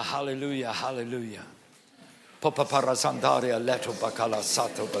 hallelujah, hallelujah, hallelujah. Popapara sandaria leto bakala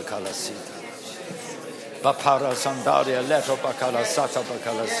sato bakala sita. Papara sandaria leto bakala sato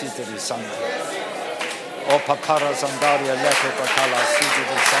bakala sita di sanda. Oh, papara sandaria leto bakala sita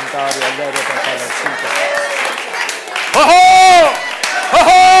di sandaria leto bakala sita. Oh,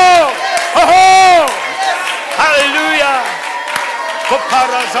 oh, oh, hallelujah.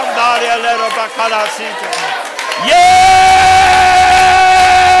 Popara sandaria leto bakala sita. Yes!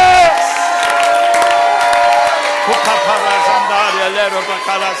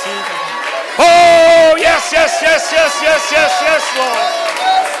 Oh, yes, yes, yes, yes, yes, yes, yes, Lord.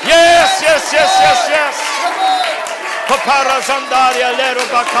 Yes, yes, yes, yes, yes. Papara Zandaria Lero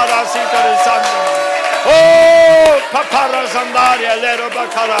Bacala Sita de Santa. Oh, Papara Zandaria Lero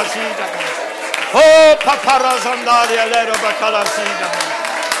Bacala Sita. Oh, Papara Zandaria Lero Bacala Sita.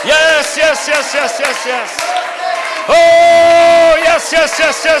 Yes, yes, yes, yes, yes, yes. Oh, yes, yes,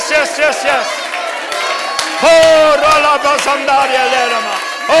 yes, yes, yes, yes, yes. Oh, Ralaba Zandaria Lerama.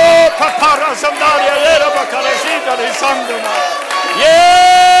 Oh, Papara Zandaria Lerama Calasita di Sanduma.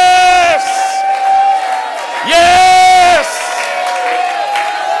 Yes! Yes!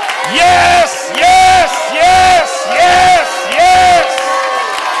 Yes, yes, yes, yes, yes.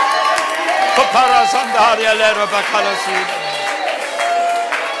 Papara Zandaria Lerama Calasita.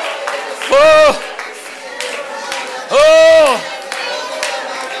 Oh! Oh!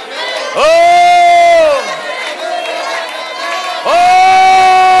 Oh! Oh!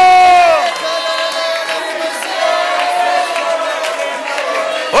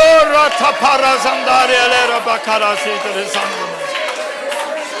 Oh! Rata para zandaria lera bakara sita de sandum.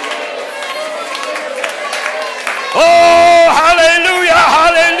 Oh! Hallelujah!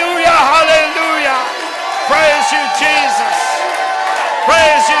 Hallelujah! Hallelujah! Praise you, Jesus!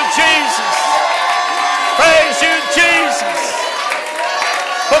 Praise you, Jesus! Praise you, Jesus!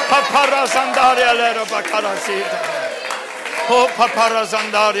 Papara zandaria lero bakarasita. Oh, papara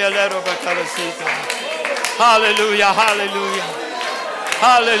zandaria lero bakarasita. Hallelujah, hallelujah.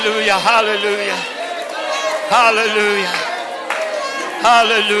 Hallelujah, hallelujah. Hallelujah.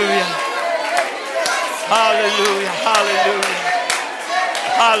 Hallelujah. Hallelujah, hallelujah.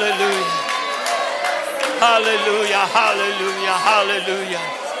 Hallelujah. Hallelujah, hallelujah, hallelujah.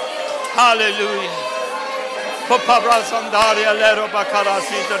 Hallelujah. Papara zandaria lero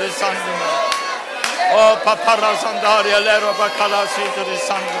bakarasita de sanduma. Oh, papara zandaria lero bakarasita de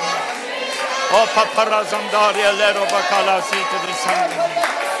sanduma. Oh, papara zandaria lero bakarasita de sanduma.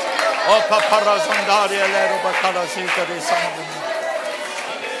 Oh, papara zandaria lero bakarasita de sanduma.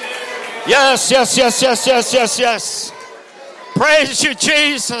 Yes, yes, yes, yes, yes, yes, yes. Praise you,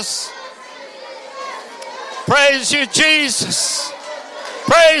 Jesus. Praise you, Jesus.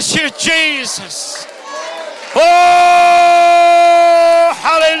 Praise you, Jesus. Oh,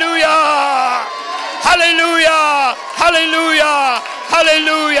 hallelujah. Hallelujah.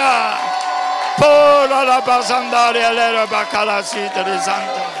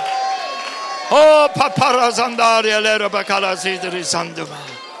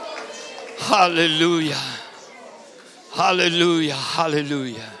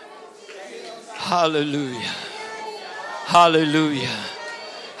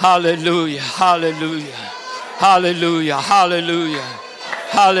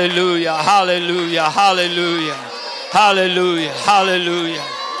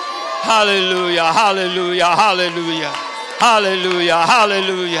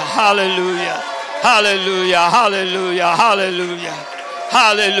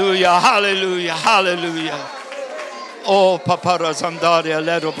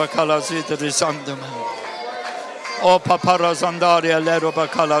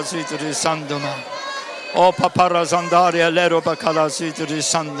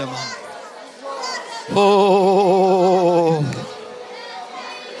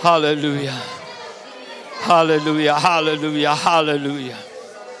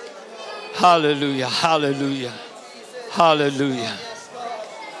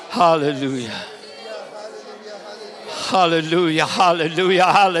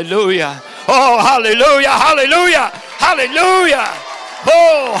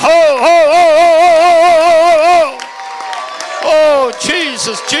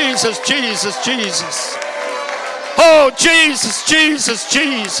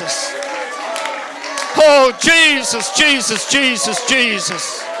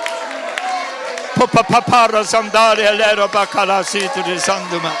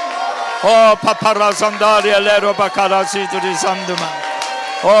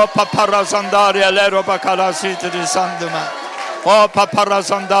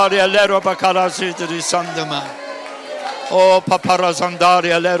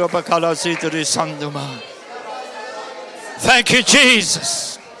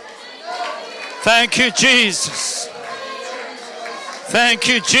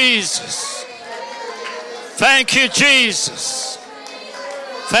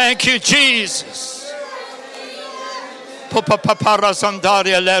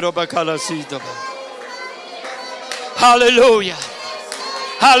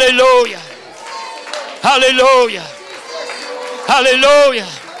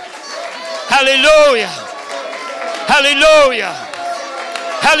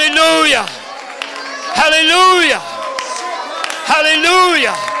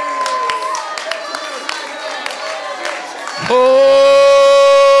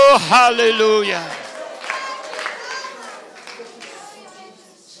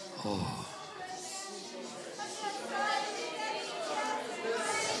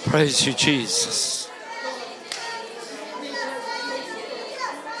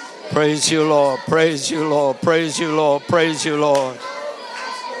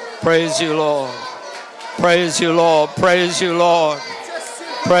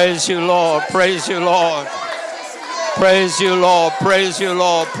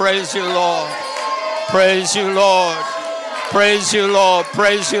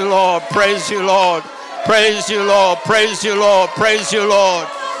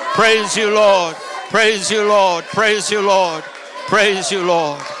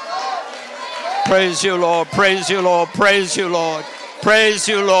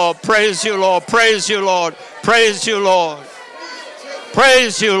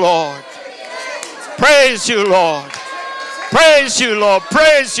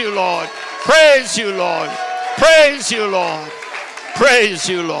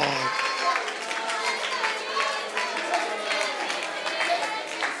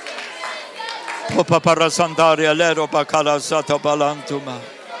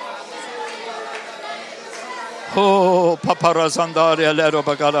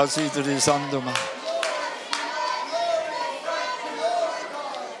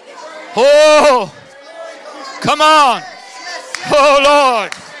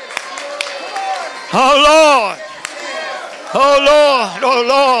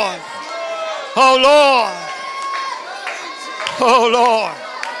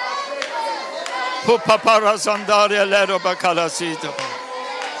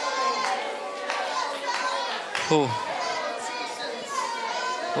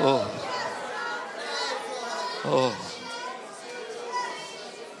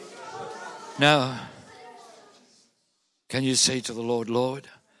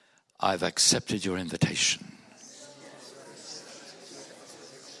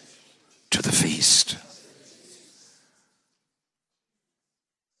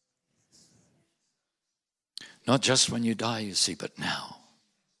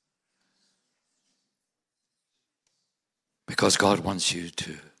 Because God wants you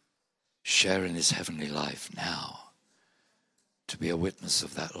to share in his heavenly life now, to be a witness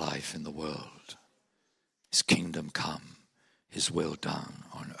of that life in the world. His kingdom come, his will done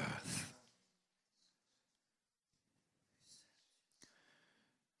on earth.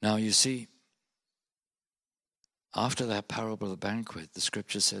 Now you see, after that parable of the banquet, the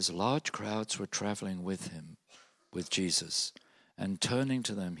scripture says large crowds were traveling with him, with Jesus. And turning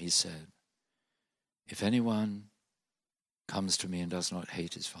to them, he said, if anyone comes to me and does not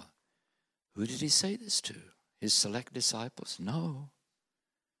hate his father. Who did he say this to? His select disciples? No.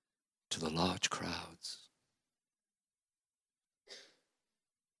 To the large crowds.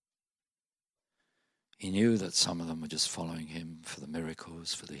 He knew that some of them were just following him for the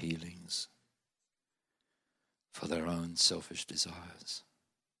miracles, for the healings, for their own selfish desires.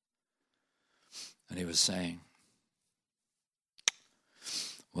 And he was saying,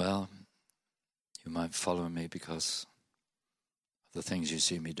 well, you might follow me because of the things you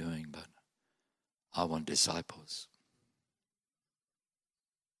see me doing, but I want disciples.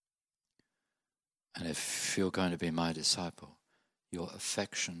 And if you're going to be my disciple, your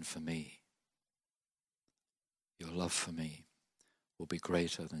affection for me, your love for me will be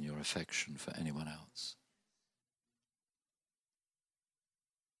greater than your affection for anyone else.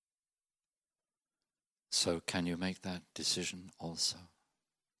 So can you make that decision also?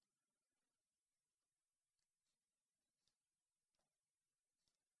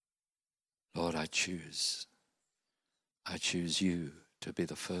 Lord, I choose you to be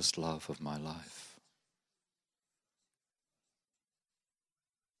the first love of my life.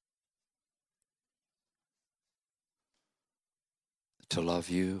 To love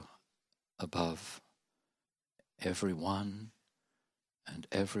you above everyone and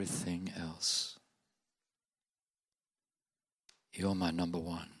everything else. You're my number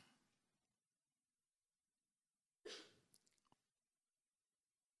one.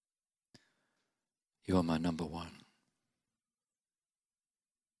 You're my number one.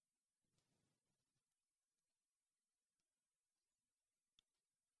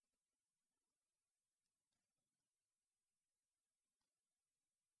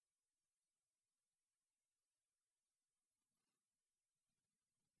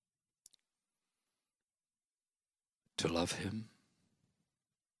 To love him,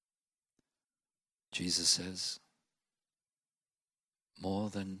 Jesus says, more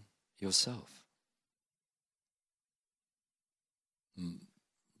than yourself.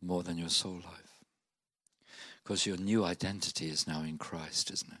 More than your soul life. Because your new identity is now in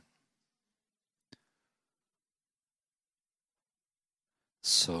Christ, isn't it?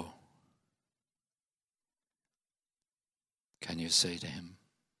 So, can you say to him,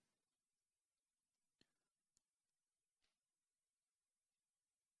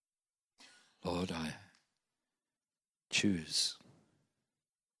 Lord, I choose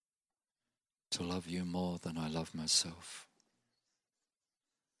to love you more than I love myself.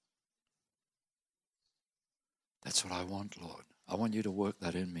 That's what I want, Lord. I want you to work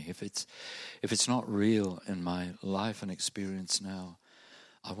that in me. If it's not real in my life and experience now,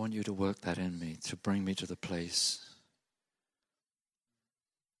 I want you to work that in me to bring me to the place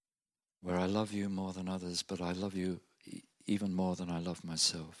where I love you more than others, but I love you even more than I love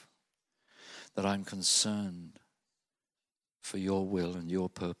myself. That I'm concerned for your will and your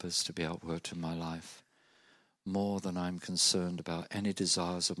purpose to be outworked in my life more than I'm concerned about any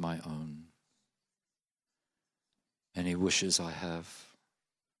desires of my own, any wishes I have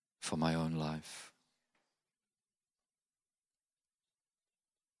for my own life.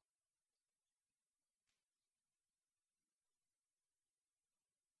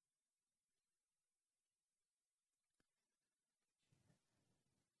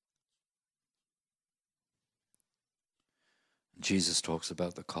 Jesus talks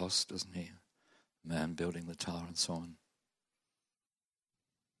about the cost, doesn't he? Man building the tower and so on.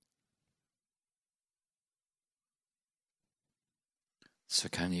 So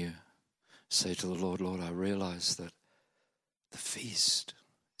can you say to the Lord, Lord, I realize that the feast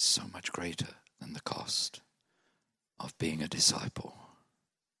is so much greater than the cost of being a disciple.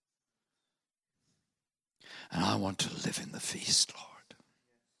 And I want to live in the feast, Lord.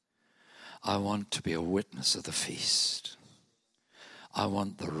 I want to be a witness of the feast. I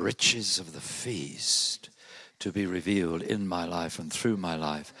want the riches of the feast to be revealed in my life and through my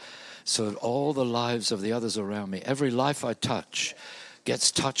life, so that all the lives of the others around me, every life I touch,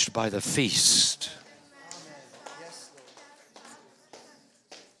 gets touched by the feast.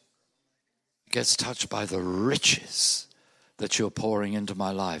 Gets touched by the riches that you're pouring into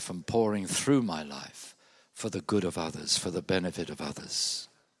my life and pouring through my life for the good of others, for the benefit of others.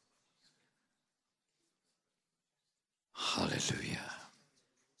 Hallelujah. Hallelujah.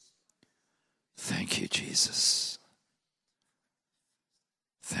 Thank you, Jesus.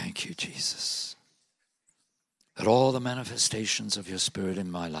 Thank you, Jesus. That all the manifestations of your Spirit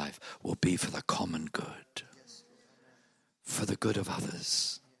in my life will be for the common good, for the good of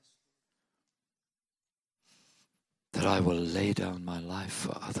others. That I will lay down my life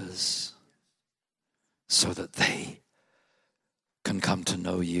for others so that they can come to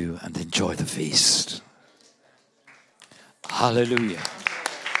know you and enjoy the feast. Hallelujah.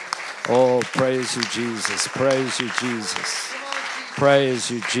 Oh, praise you, Jesus. Praise you, Jesus.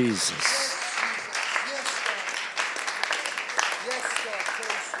 Praise you, Jesus.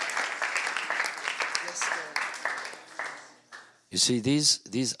 You see,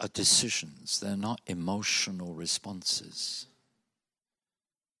 these are decisions. They're not emotional responses.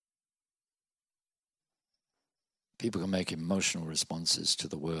 People can make emotional responses to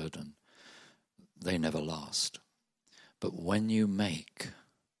the word and they never last. But when you make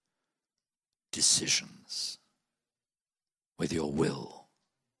decisions with your will,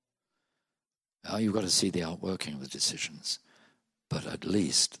 now you've got to see the outworking of the decisions, but at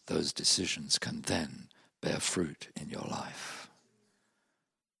least those decisions can then bear fruit in your life.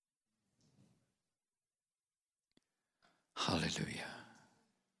 Hallelujah.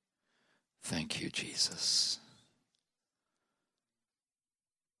 Thank you, Jesus.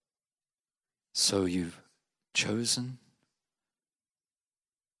 So you've chosen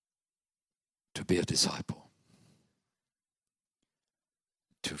to be a disciple,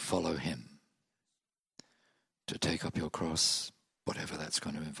 to follow him, to take up your cross, whatever that's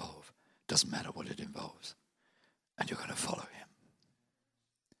going to involve. Doesn't matter what it involves. And you're going to follow him.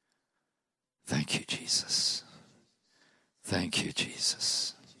 Thank you, Jesus. Thank you,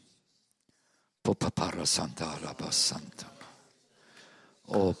 Jesus. Popapara sandara basanta.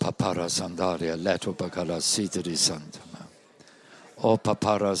 O papara sandaria leto bacala sitiri santama. O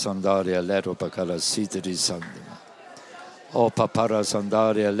papara sandaria leto bacala sitiri santama. O papara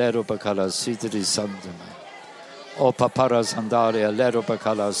sandaria leto bacala sitiri santama. O papara sandaria leto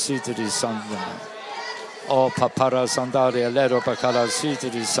bacala sitiri santama. O papara sandaria leto bacala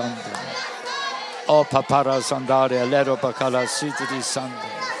sitiri santama. O papara sandaria leto bacala sitiri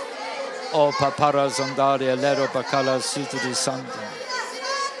santama. O papara sandaria leto bacala sitiri santama.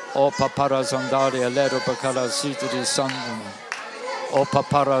 O papara sandaria leto bacala sitiri santama. O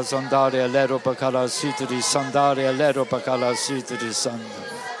papara sandaria leto bacala sitiri sandaria leto bacala sitiri santama.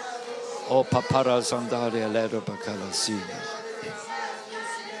 O papara sandaria leto bacala sitiri.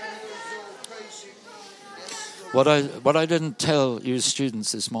 What I didn't tell you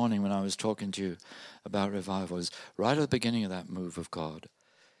students this morning when I was talking to you about revival is right at the beginning of that move of God,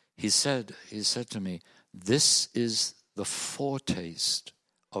 he said to me, this is the foretaste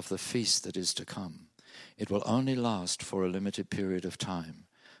of the feast that is to come. It will only last for a limited period of time,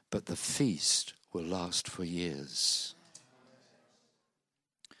 but the feast will last for years.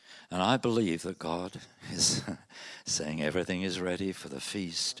 And I believe that God is saying everything is ready for the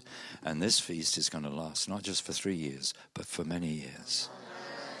feast. And this feast is going to last not just for 3 years, but for many years.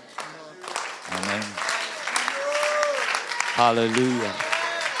 Amen. Hallelujah.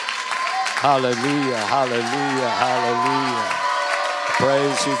 Hallelujah, hallelujah, hallelujah.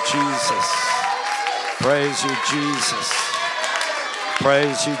 Praise you, Jesus. Praise you, Jesus.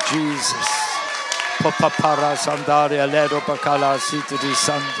 Praise you, Jesus. Papara sandaria lero bacala sito di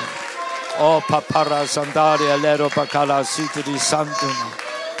santa. O papara sandaria lero bacala sito di santa.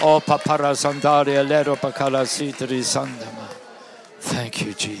 O papara sandaria lero bacala sito di santa. Thank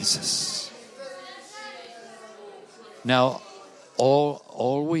you, Jesus. Now,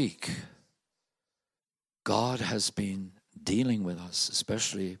 all week, God has been dealing with us,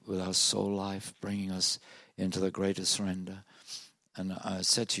 especially with our soul life, bringing us into the greater surrender. And I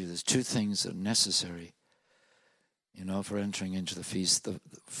said to you, there's 2 things that are necessary, for entering into the feast. The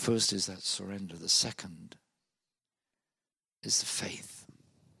first is that surrender. The second is the faith.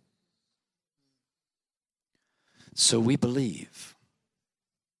 So we believe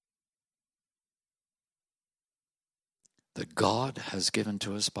that God has given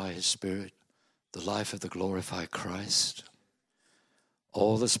to us by his Spirit the life of the glorified Christ,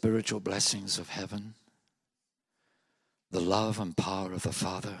 all the spiritual blessings of heaven, the love and power of the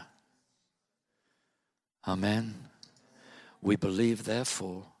Father. Amen. We believe,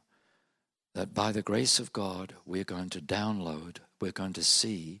 therefore, that by the grace of God, we're going to download, we're going to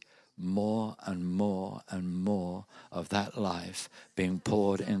see more and more and more of that life being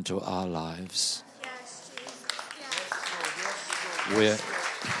poured into our lives.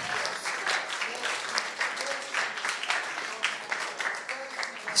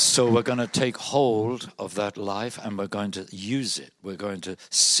 So we're going to take hold of that life and we're going to use it. We're going to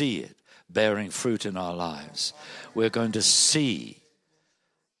see it bearing fruit in our lives. We're going to see.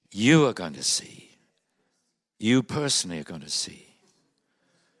 You are going to see. You personally are going to see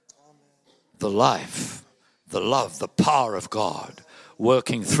the life, the love, the power of God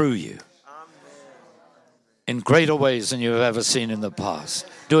working through you in greater ways than you have ever seen in the past.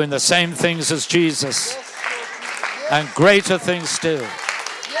 Doing the same things as Jesus and greater things still.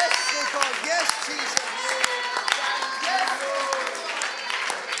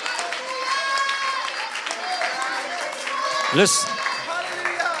 Listen.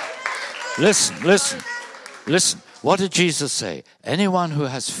 Listen, listen, listen. What did Jesus say? Anyone who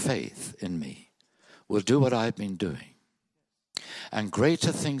has faith in me will do what I've been doing. And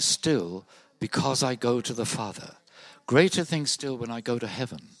greater things still because I go to the Father. Greater things still when I go to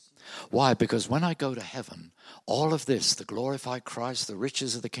heaven. Why? Because when I go to heaven, all of this, the glorified Christ, the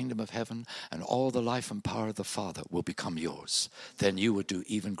riches of the kingdom of heaven, and all the life and power of the Father will become yours. Then you will do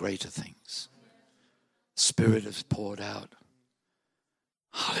even greater things. Spirit is poured out.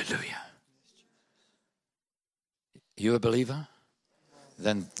 Hallelujah. You a believer?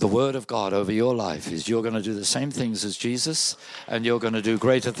 Then the word of God over your life is you're going to do the same things as Jesus and you're going to do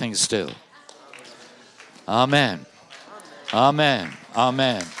greater things still. Amen. Amen.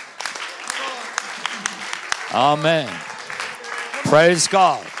 Amen. Amen. Praise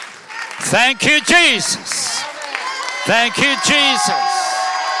God. Thank you, Jesus. Thank you, Jesus.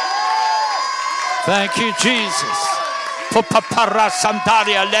 Thank you, Jesus. Oh,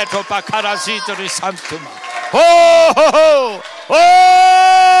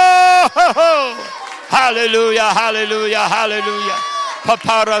 hallelujah, hallelujah, hallelujah.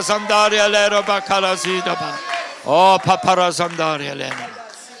 Papara Zandaria Lero Bakarazidaba. Oh, Papara Zandaria Lero.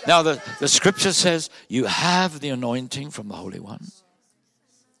 Now the scripture says you have the anointing from the Holy One.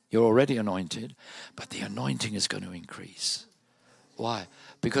 You're already anointed, but the anointing is going to increase. Why?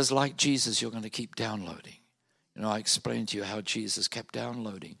 Because like Jesus, you're going to keep downloading. You know, I explained to you how Jesus kept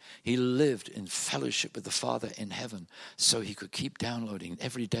downloading. He lived in fellowship with the Father in heaven, so he could keep downloading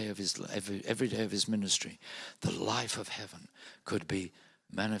every day of his ministry. The life of heaven could be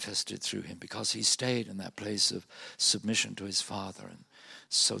manifested through him because he stayed in that place of submission to his Father, and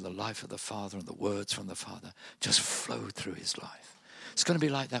so the life of the Father and the words from the Father just flowed through his life. It's going to be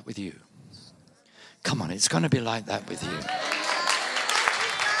like that with you. Come on, it's going to be like that with you.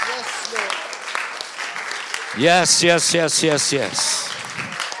 Yes, yes, yes, yes, yes.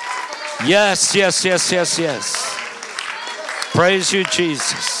 Yes, yes, yes, yes, yes. Praise you,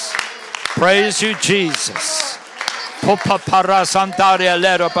 Jesus. Praise you, Jesus. Popa parasandaria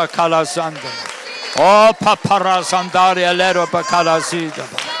lero bakala sanda. Oh, paparasandaria lero bakala zida.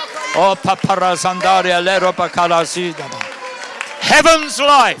 Oh, paparasandaria lero bakala zida. Heaven's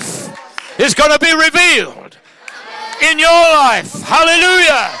life is going to be revealed in your life.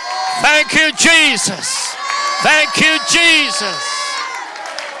 Hallelujah. Thank you, Jesus. Thank you, Jesus.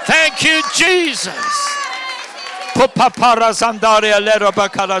 Thank you, Jesus. Paparazandaria lero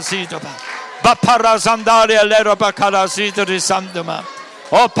bakarazidaba. Baparazandaria lero bakarazida risandama.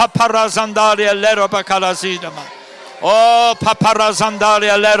 Oh, paparazandaria lero bakarazidama. Oh,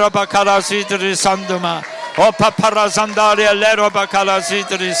 paparazandaria lero bakarazida risandama. Oh, paparazandaria lero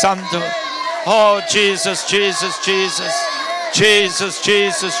bakarazida risando. Oh, Jesus, Jesus, Jesus. Jesus,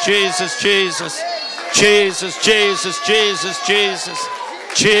 Jesus, Jesus, Jesus. Jesus, Jesus, Jesus, Jesus.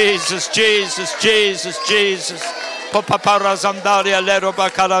 Jesus, Jesus, Jesus, Jesus.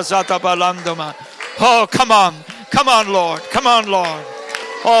 Oh, come on. Come on, Lord. Come on, Lord.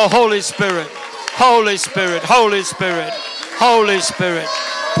 Oh, Holy Spirit. Holy Spirit. Holy Spirit. Holy Spirit.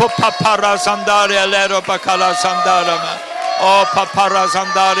 Oh, paparazandaria lero bakala sandarama. Oh,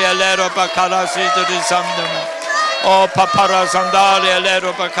 paparazandaria lero bakala sidrisandama. Oh, paparazandaria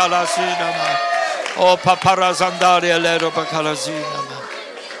lero bakala sidama. Oh, paparazandaria lero bakala sidama.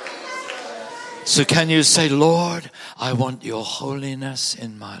 So can you say, Lord, I want your holiness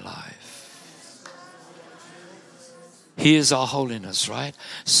in my life. He is our holiness, right?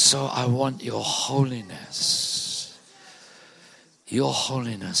 So I want your holiness. Your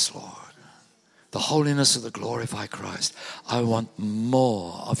holiness, Lord. The holiness of the glorified Christ. I want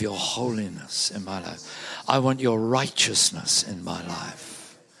more of your holiness in my life. I want your righteousness in my life.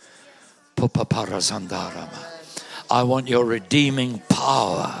 I want your redeeming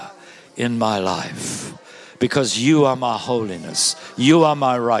power in my life, because you are my holiness, you are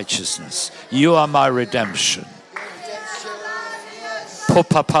my righteousness, you are my redemption.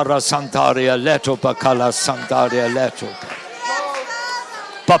 Papara sandaria leto bakala sandaria leto.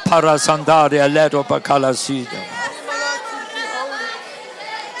 Papara sandaria leto bakala sida.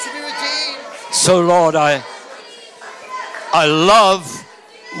 So, Lord, I love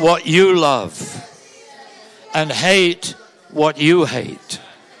what you love and hate what you hate.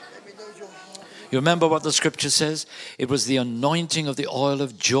 You remember what the scripture says? It was the anointing of the oil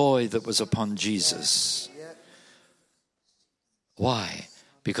of joy that was upon Jesus. Why?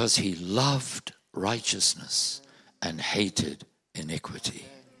 Because he loved righteousness and hated iniquity.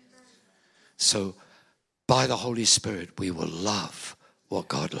 So, by the Holy Spirit, we will love what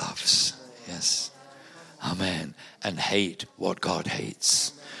God loves. Yes. Amen. And hate what God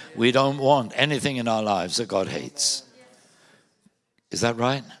hates. We don't want anything in our lives that God hates. Is that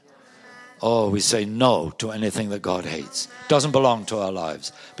right? Oh, we say no to anything that God hates. Doesn't belong to our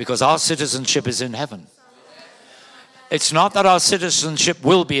lives because our citizenship is in heaven. It's not that our citizenship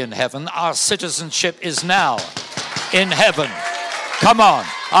will be in heaven. Our citizenship is now in heaven. Come on.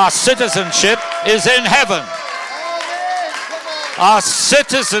 Our citizenship is in heaven. Our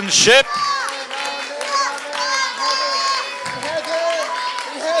citizenship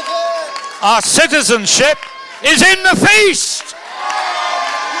is in the feast.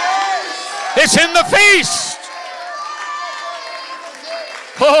 It's in the feast.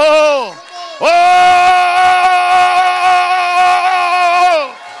 Oh, oh,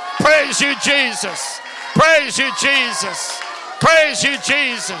 praise you, Jesus. Praise you, Jesus. Praise you,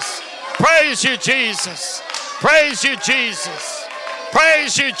 Jesus. Praise you, Jesus. Praise you, Jesus.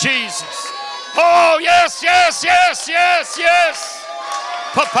 Praise you, Jesus. Oh, yes, yes, yes, yes, yes.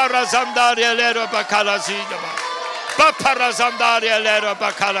 Paparazandaria lero bakalazidaba. Paparazandaria lero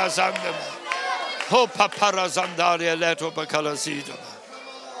bakalazandaba. Oh, paparazandaria lero bakalazidaba.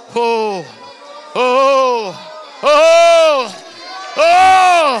 Oh, oh, oh,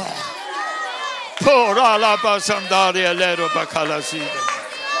 oh. Pora la basandaria lero bakalazidaba.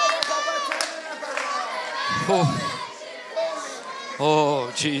 Oh,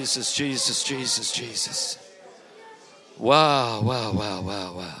 Jesus, Jesus, Jesus, Jesus. Wow, wow, wow,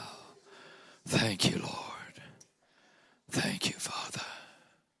 wow, wow. Thank you, Lord. Thank you, Father.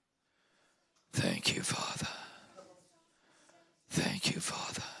 Thank you, Father. Thank you,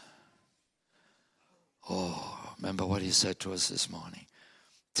 Father. Oh, remember what he said to us this morning.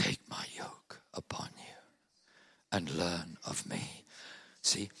 Take my yoke upon you and learn of me.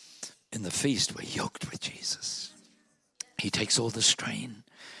 See, in the feast, we're yoked with Jesus. He takes all the strain.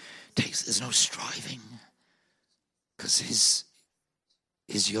 There's no striving. Because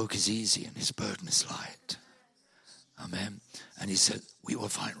his yoke is easy and his burden is light. Amen. And he said, we will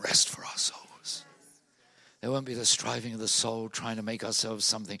find rest for our souls. There won't be the striving of the soul, trying to make ourselves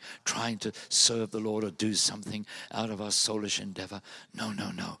something, trying to serve the Lord or do something out of our soulish endeavor. No,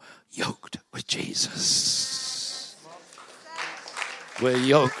 no, no. Yoked with Jesus. We're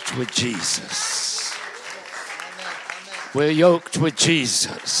yoked with Jesus. We're yoked with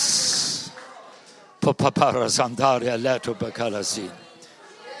Jesus. He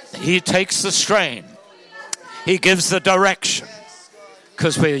takes the strain. He gives the direction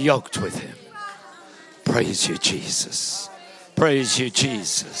because we're yoked with him. Praise you, Jesus. Praise you,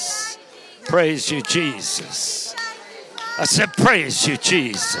 Jesus. Praise you, Jesus. I said, praise you,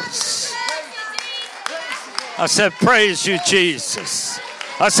 Jesus. I said, praise you, Jesus.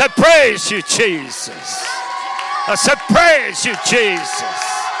 I said, praise you, Jesus. I said, praise you, Jesus.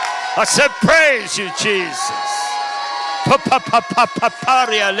 I said, praise you, Jesus.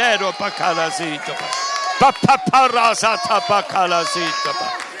 Papapapaparia lero bakalazito. Papaparaza tabakalazito.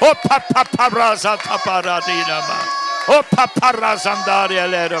 Oh, papaparaza taparadinama. Oh, paparazandaria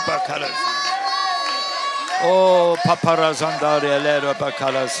lero bakalazito. Oh, paparazandaria lero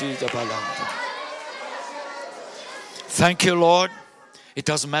bakalazito balanda. Thank you, Lord. It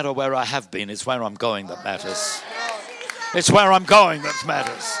doesn't matter where I have been. It's where I'm going that matters. It's where I'm going that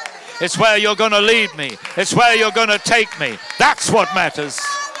matters. It's where you're going to lead me. It's where you're going to take me. That's what matters.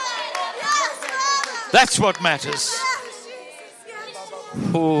 That's what matters.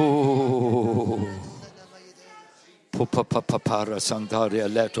 Oh.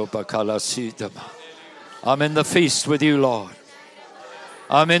 I'm in the feast with you, Lord.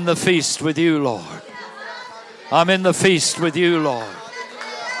 I'm in the feast with you, Lord. I'm in the feast with you, Lord.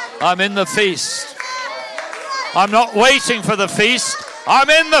 I'm in the feast. I'm not waiting for the feast. I'm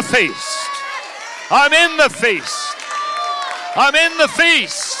in the feast. I'm in the feast. I'm in the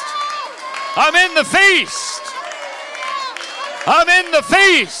feast. I'm in the feast. I'm in the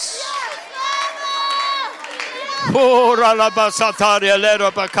feast. Ora la basataria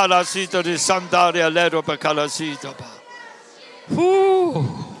lero bakalasito di sandaria lero bakalasito.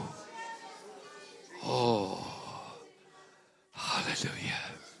 Oh. Hallelujah.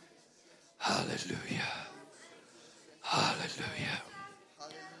 Hallelujah. Hallelujah.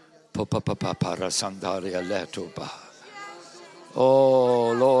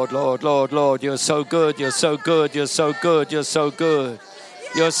 Oh, Lord, Lord, Lord, Lord, you're so good, you're so good, you're so good, you're so good.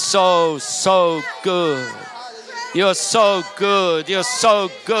 You're so, so good. You're so good, you're so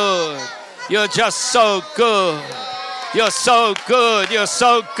good. You're just so good. You're so good, you're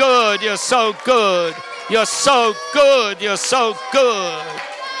so good, you're so good. You're so good, you're so good.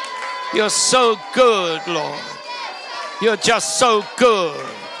 You're so good, Lord. You're just so good.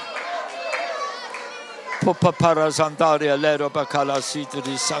 Popa Parazandaria Lero Bacala Sita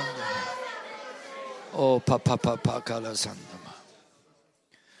di Sandama. Oh, Papa Pacala Sandama.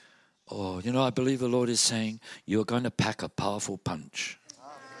 Oh, you know, I believe the Lord is saying you're going to pack a powerful punch.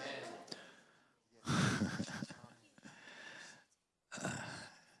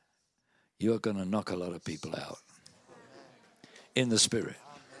 You're going to knock a lot of people out. In the Spirit.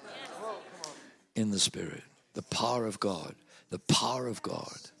 In the Spirit. The power of God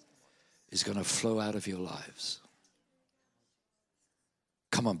is going to flow out of your lives.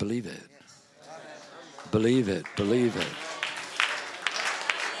 Come on, believe it. Believe it, believe it.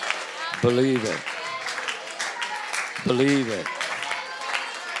 Believe it. Believe it.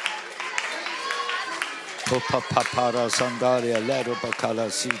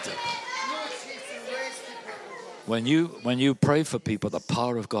 When you pray for people, the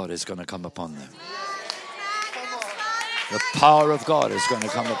power of God is going to come upon them. The power of God is going to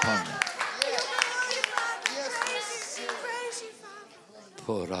come upon them.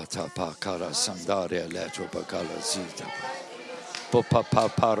 Porata pakara sandaria leto bakala sita. Popa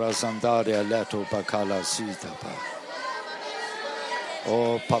para sandaria leto bakala sita.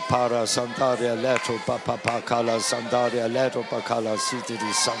 Oh papara sandaria leto papa pakala sandaria leto bakala sita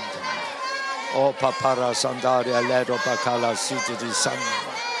di santa. Oh papara sandaria leto bakala sita di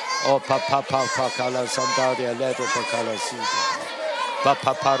santa. Oh papa pakala sandaria leto bakala sita.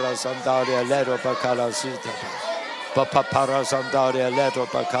 Papa para sandaria leto bakala sita. Papara sandaria leto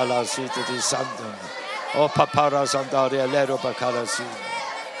bacala sita di sandum. O papara sandaria leto bacala sita.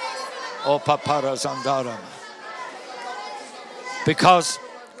 O papara sandaram. Because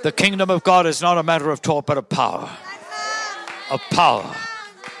the kingdom of God is not a matter of talk, but of power. Of power.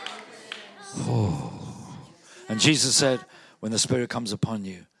 Oh. And Jesus said, when the Spirit comes upon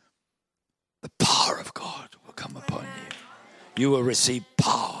you, the power of God will come upon you. You will receive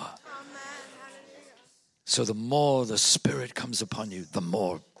power. So the more the Spirit comes upon you, the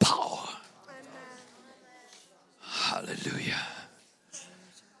more power. Hallelujah.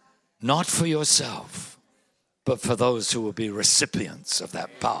 Not for yourself, but for those who will be recipients of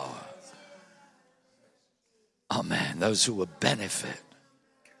that power. Amen. Those who will benefit.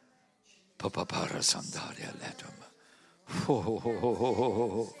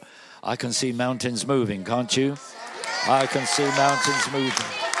 I can see mountains moving, can't you? I can see mountains moving.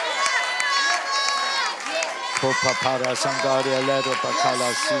 Papara sandaria lero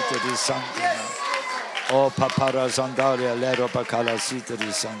bacala sita di santa. Oh papara sandaria lero bacala sita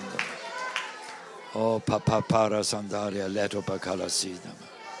di santa. Oh papara sandaria lero bacala sita.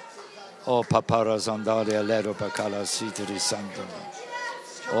 Oh papara sandaria lero bacala sita di santa.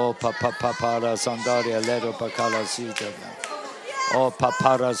 Oh papara sandaria lero bacala sita. Oh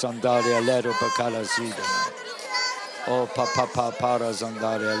papara sandaria lero bacala sita. Oh papara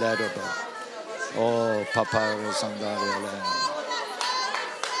sandaria lero bacala. Oh, Papa Sandaria.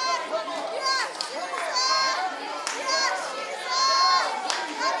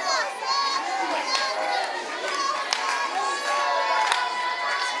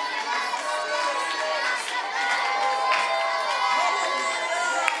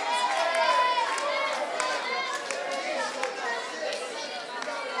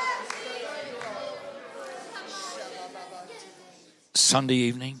 Sunday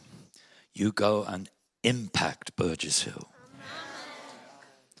evening, you go and impact Burgess Hill.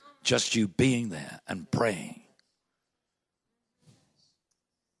 Just you being there and praying.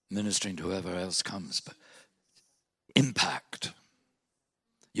 Ministering to whoever else comes. But impact.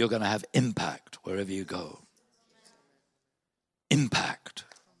 You're going to have impact wherever you go. Impact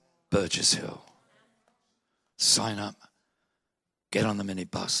Burgess Hill. Sign up. Get on the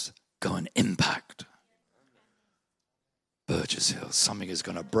minibus. Go and impact Burgess Hill. Something is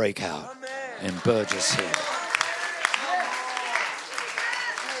going to break out in Burgess Hill.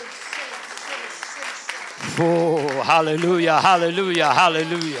 Oh, hallelujah, hallelujah,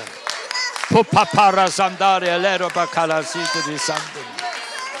 hallelujah. Papara sandaria lero bacala sita di sandem.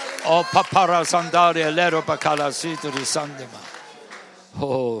 Oh, papara sandaria lero bacala sita di sandem.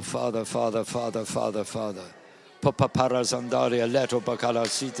 Oh, Father, Father, Father, Father, Father. Papara sandaria lero bacala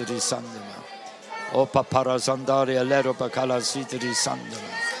sita di sandem. Oh, papara sandaria lero bacala sita di sandem.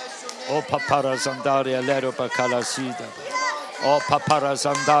 O papara zandaria lero bacala sida. O papara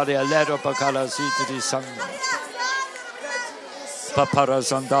zandaria lero bacala sida di sanda. Papara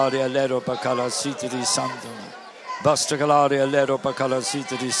zandaria lero bacala sida di sanda. Bastagalaria lero bacala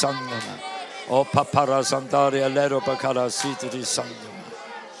sida di sanda. O papara zandaria lero bacala sida di sanda.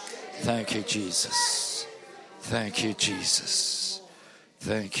 Thank you, Jesus. Thank you, Jesus.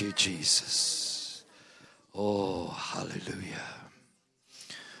 Thank you, Jesus. Oh, hallelujah.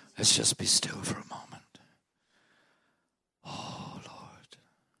 Let's just be still for a moment. Oh, Lord.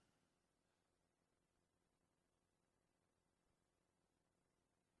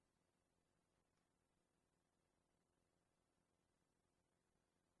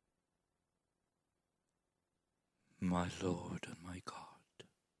 My Lord and my God.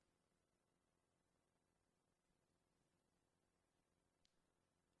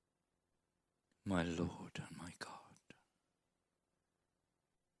 My Lord and my God.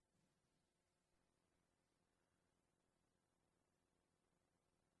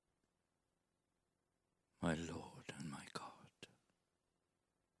 My Lord and my God.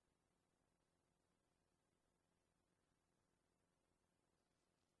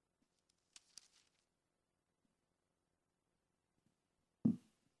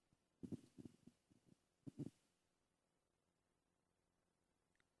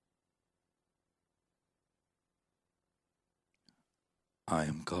 I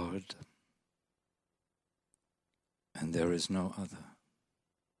am God, and there is no other.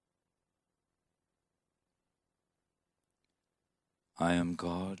 I am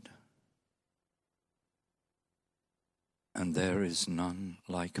God, and there is none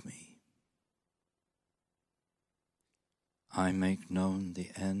like me. I make known the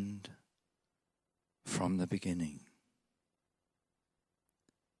end from the beginning,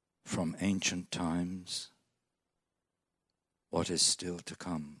 from ancient times, what is still to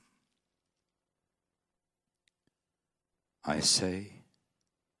come. I say,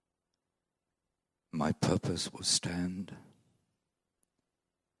 my purpose will stand,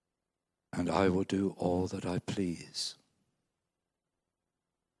 and I will do all that I please.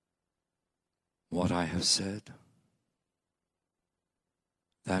 What I have said,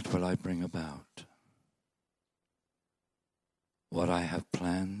 that will I bring about. What I have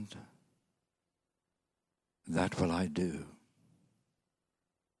planned, that will I do.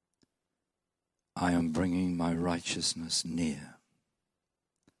 I am bringing my righteousness near.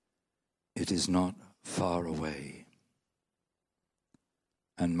 It is not far away,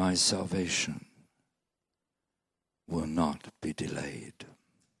 and my salvation will not be delayed.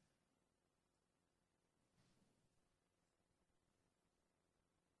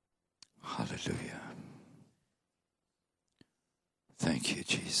 Hallelujah. Thank you,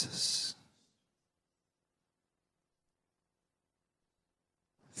 Jesus.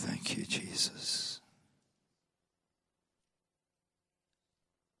 Thank you, Jesus.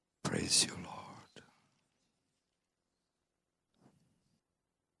 Praise you, Lord.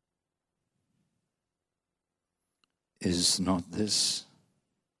 Is not this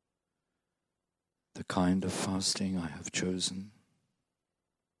the kind of fasting I have chosen?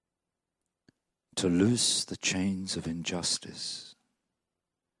 To loose the chains of injustice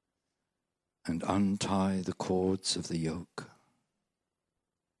and untie the cords of the yoke,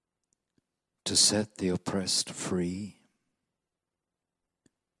 to set the oppressed free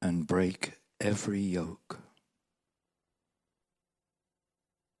and break every yoke.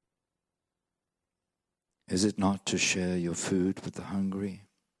 Is it not to share your food with the hungry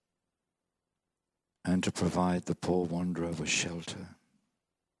and to provide the poor wanderer with shelter?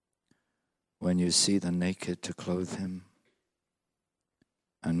 When you see the naked, to clothe him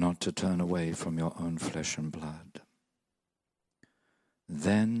and not to turn away from your own flesh and blood.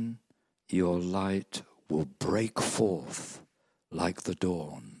 Then your light will break forth like the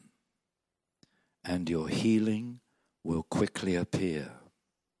dawn, and your healing will quickly appear.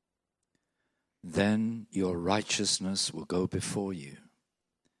 Then your righteousness will go before you,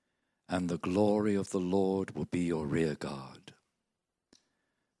 and the glory of the Lord will be your rear guard.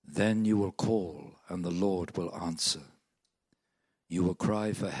 Then you will call, and the Lord will answer. You will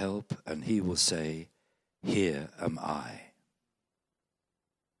cry for help, and he will say, "Here am I."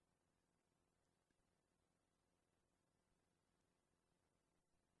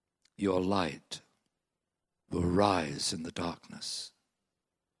 Your light will rise in the darkness,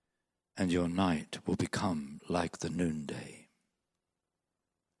 and your night will become like the noonday.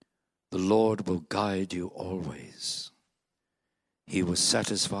 The Lord will guide you always. He will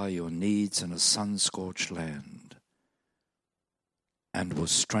satisfy your needs in a sun-scorched land and will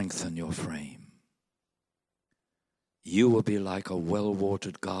strengthen your frame. You will be like a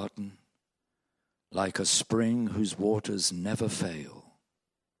well-watered garden, like a spring whose waters never fail.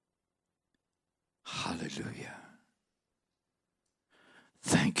 Hallelujah.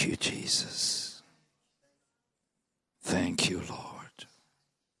 Thank you, Jesus. Thank you, Lord.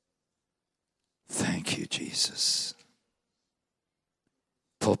 Thank you, Jesus.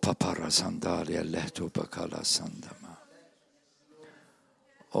 Popapara sandalia leto bakala sandama.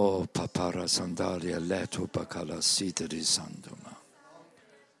 O papara sandalia leto bakala siteri sandama.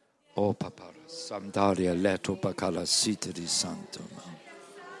 O papara sandalia leto bakala siteri sandama.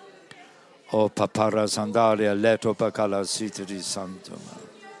 O papara sandalia leto bakala siteri sandama.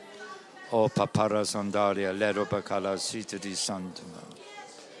 O papara sandalia leto bakala siteri sandama.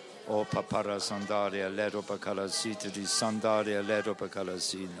 O papara sandalia leto bakala siteri sandalia leto bakala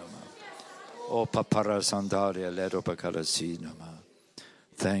sinama. O papara sandalia leto bakala sinama.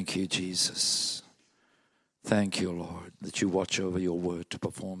 Thank you, Jesus. Thank you, Lord, that you watch over your word to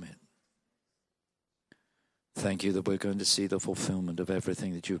perform it. Thank you that we're going to see the fulfillment of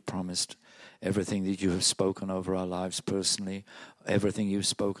everything that you've promised, everything that you have spoken over our lives personally, everything you've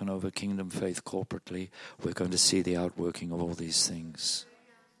spoken over Kingdom Faith corporately. We're going to see the outworking of all these things.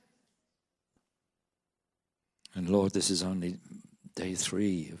 And Lord, this is only day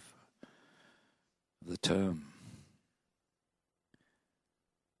 3 of the term.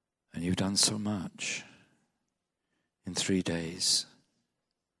 And you've done so much in 3 days.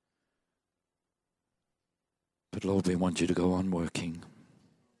 But Lord, we want you to go on working.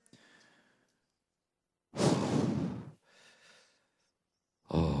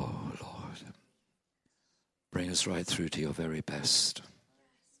 Oh, Lord, bring us right through to your very best.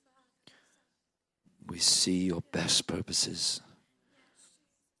 We see your best purposes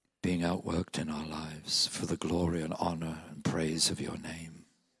being outworked in our lives for the glory and honor and praise of your name.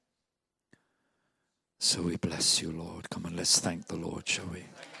 So we bless you, Lord. Come on, let's thank the Lord, shall we?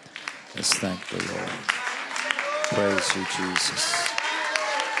 Let's thank the Lord. Praise you, Jesus.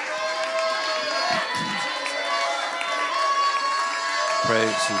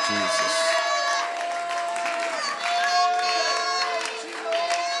 Praise you, Jesus.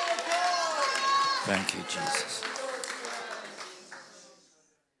 Thank you, Jesus.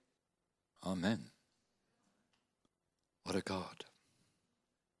 Amen. What a God.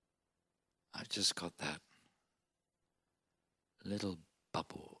 I just got that little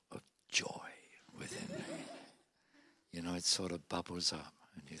bubble of joy within me. You know, it sort of bubbles up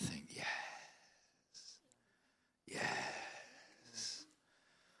and you think, yes, yes.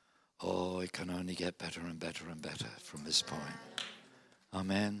 Oh, it can only get better and better and better from this point.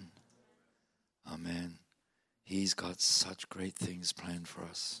 Amen. Amen. He's got such great things planned for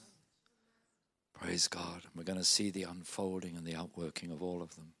us. Praise God. We're going to see the unfolding and the outworking of all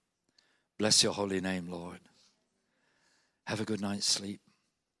of them. Bless your holy name, Lord. Have a good night's sleep.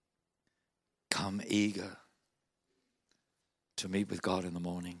 Come eager to meet with God in the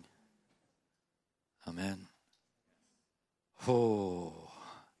morning. Amen. Oh,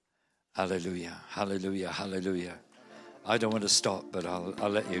 hallelujah, hallelujah, hallelujah. I don't want to stop, but I'll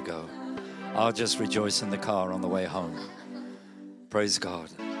let you go. I'll just rejoice in the car on the way home. Praise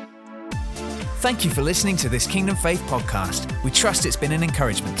God. Thank you for listening to this Kingdom Faith podcast. We trust it's been an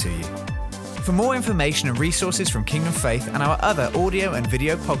encouragement to you. For more information and resources from Kingdom Faith and our other audio and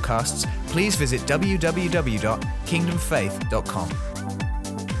video podcasts, please visit www.kingdomfaith.com.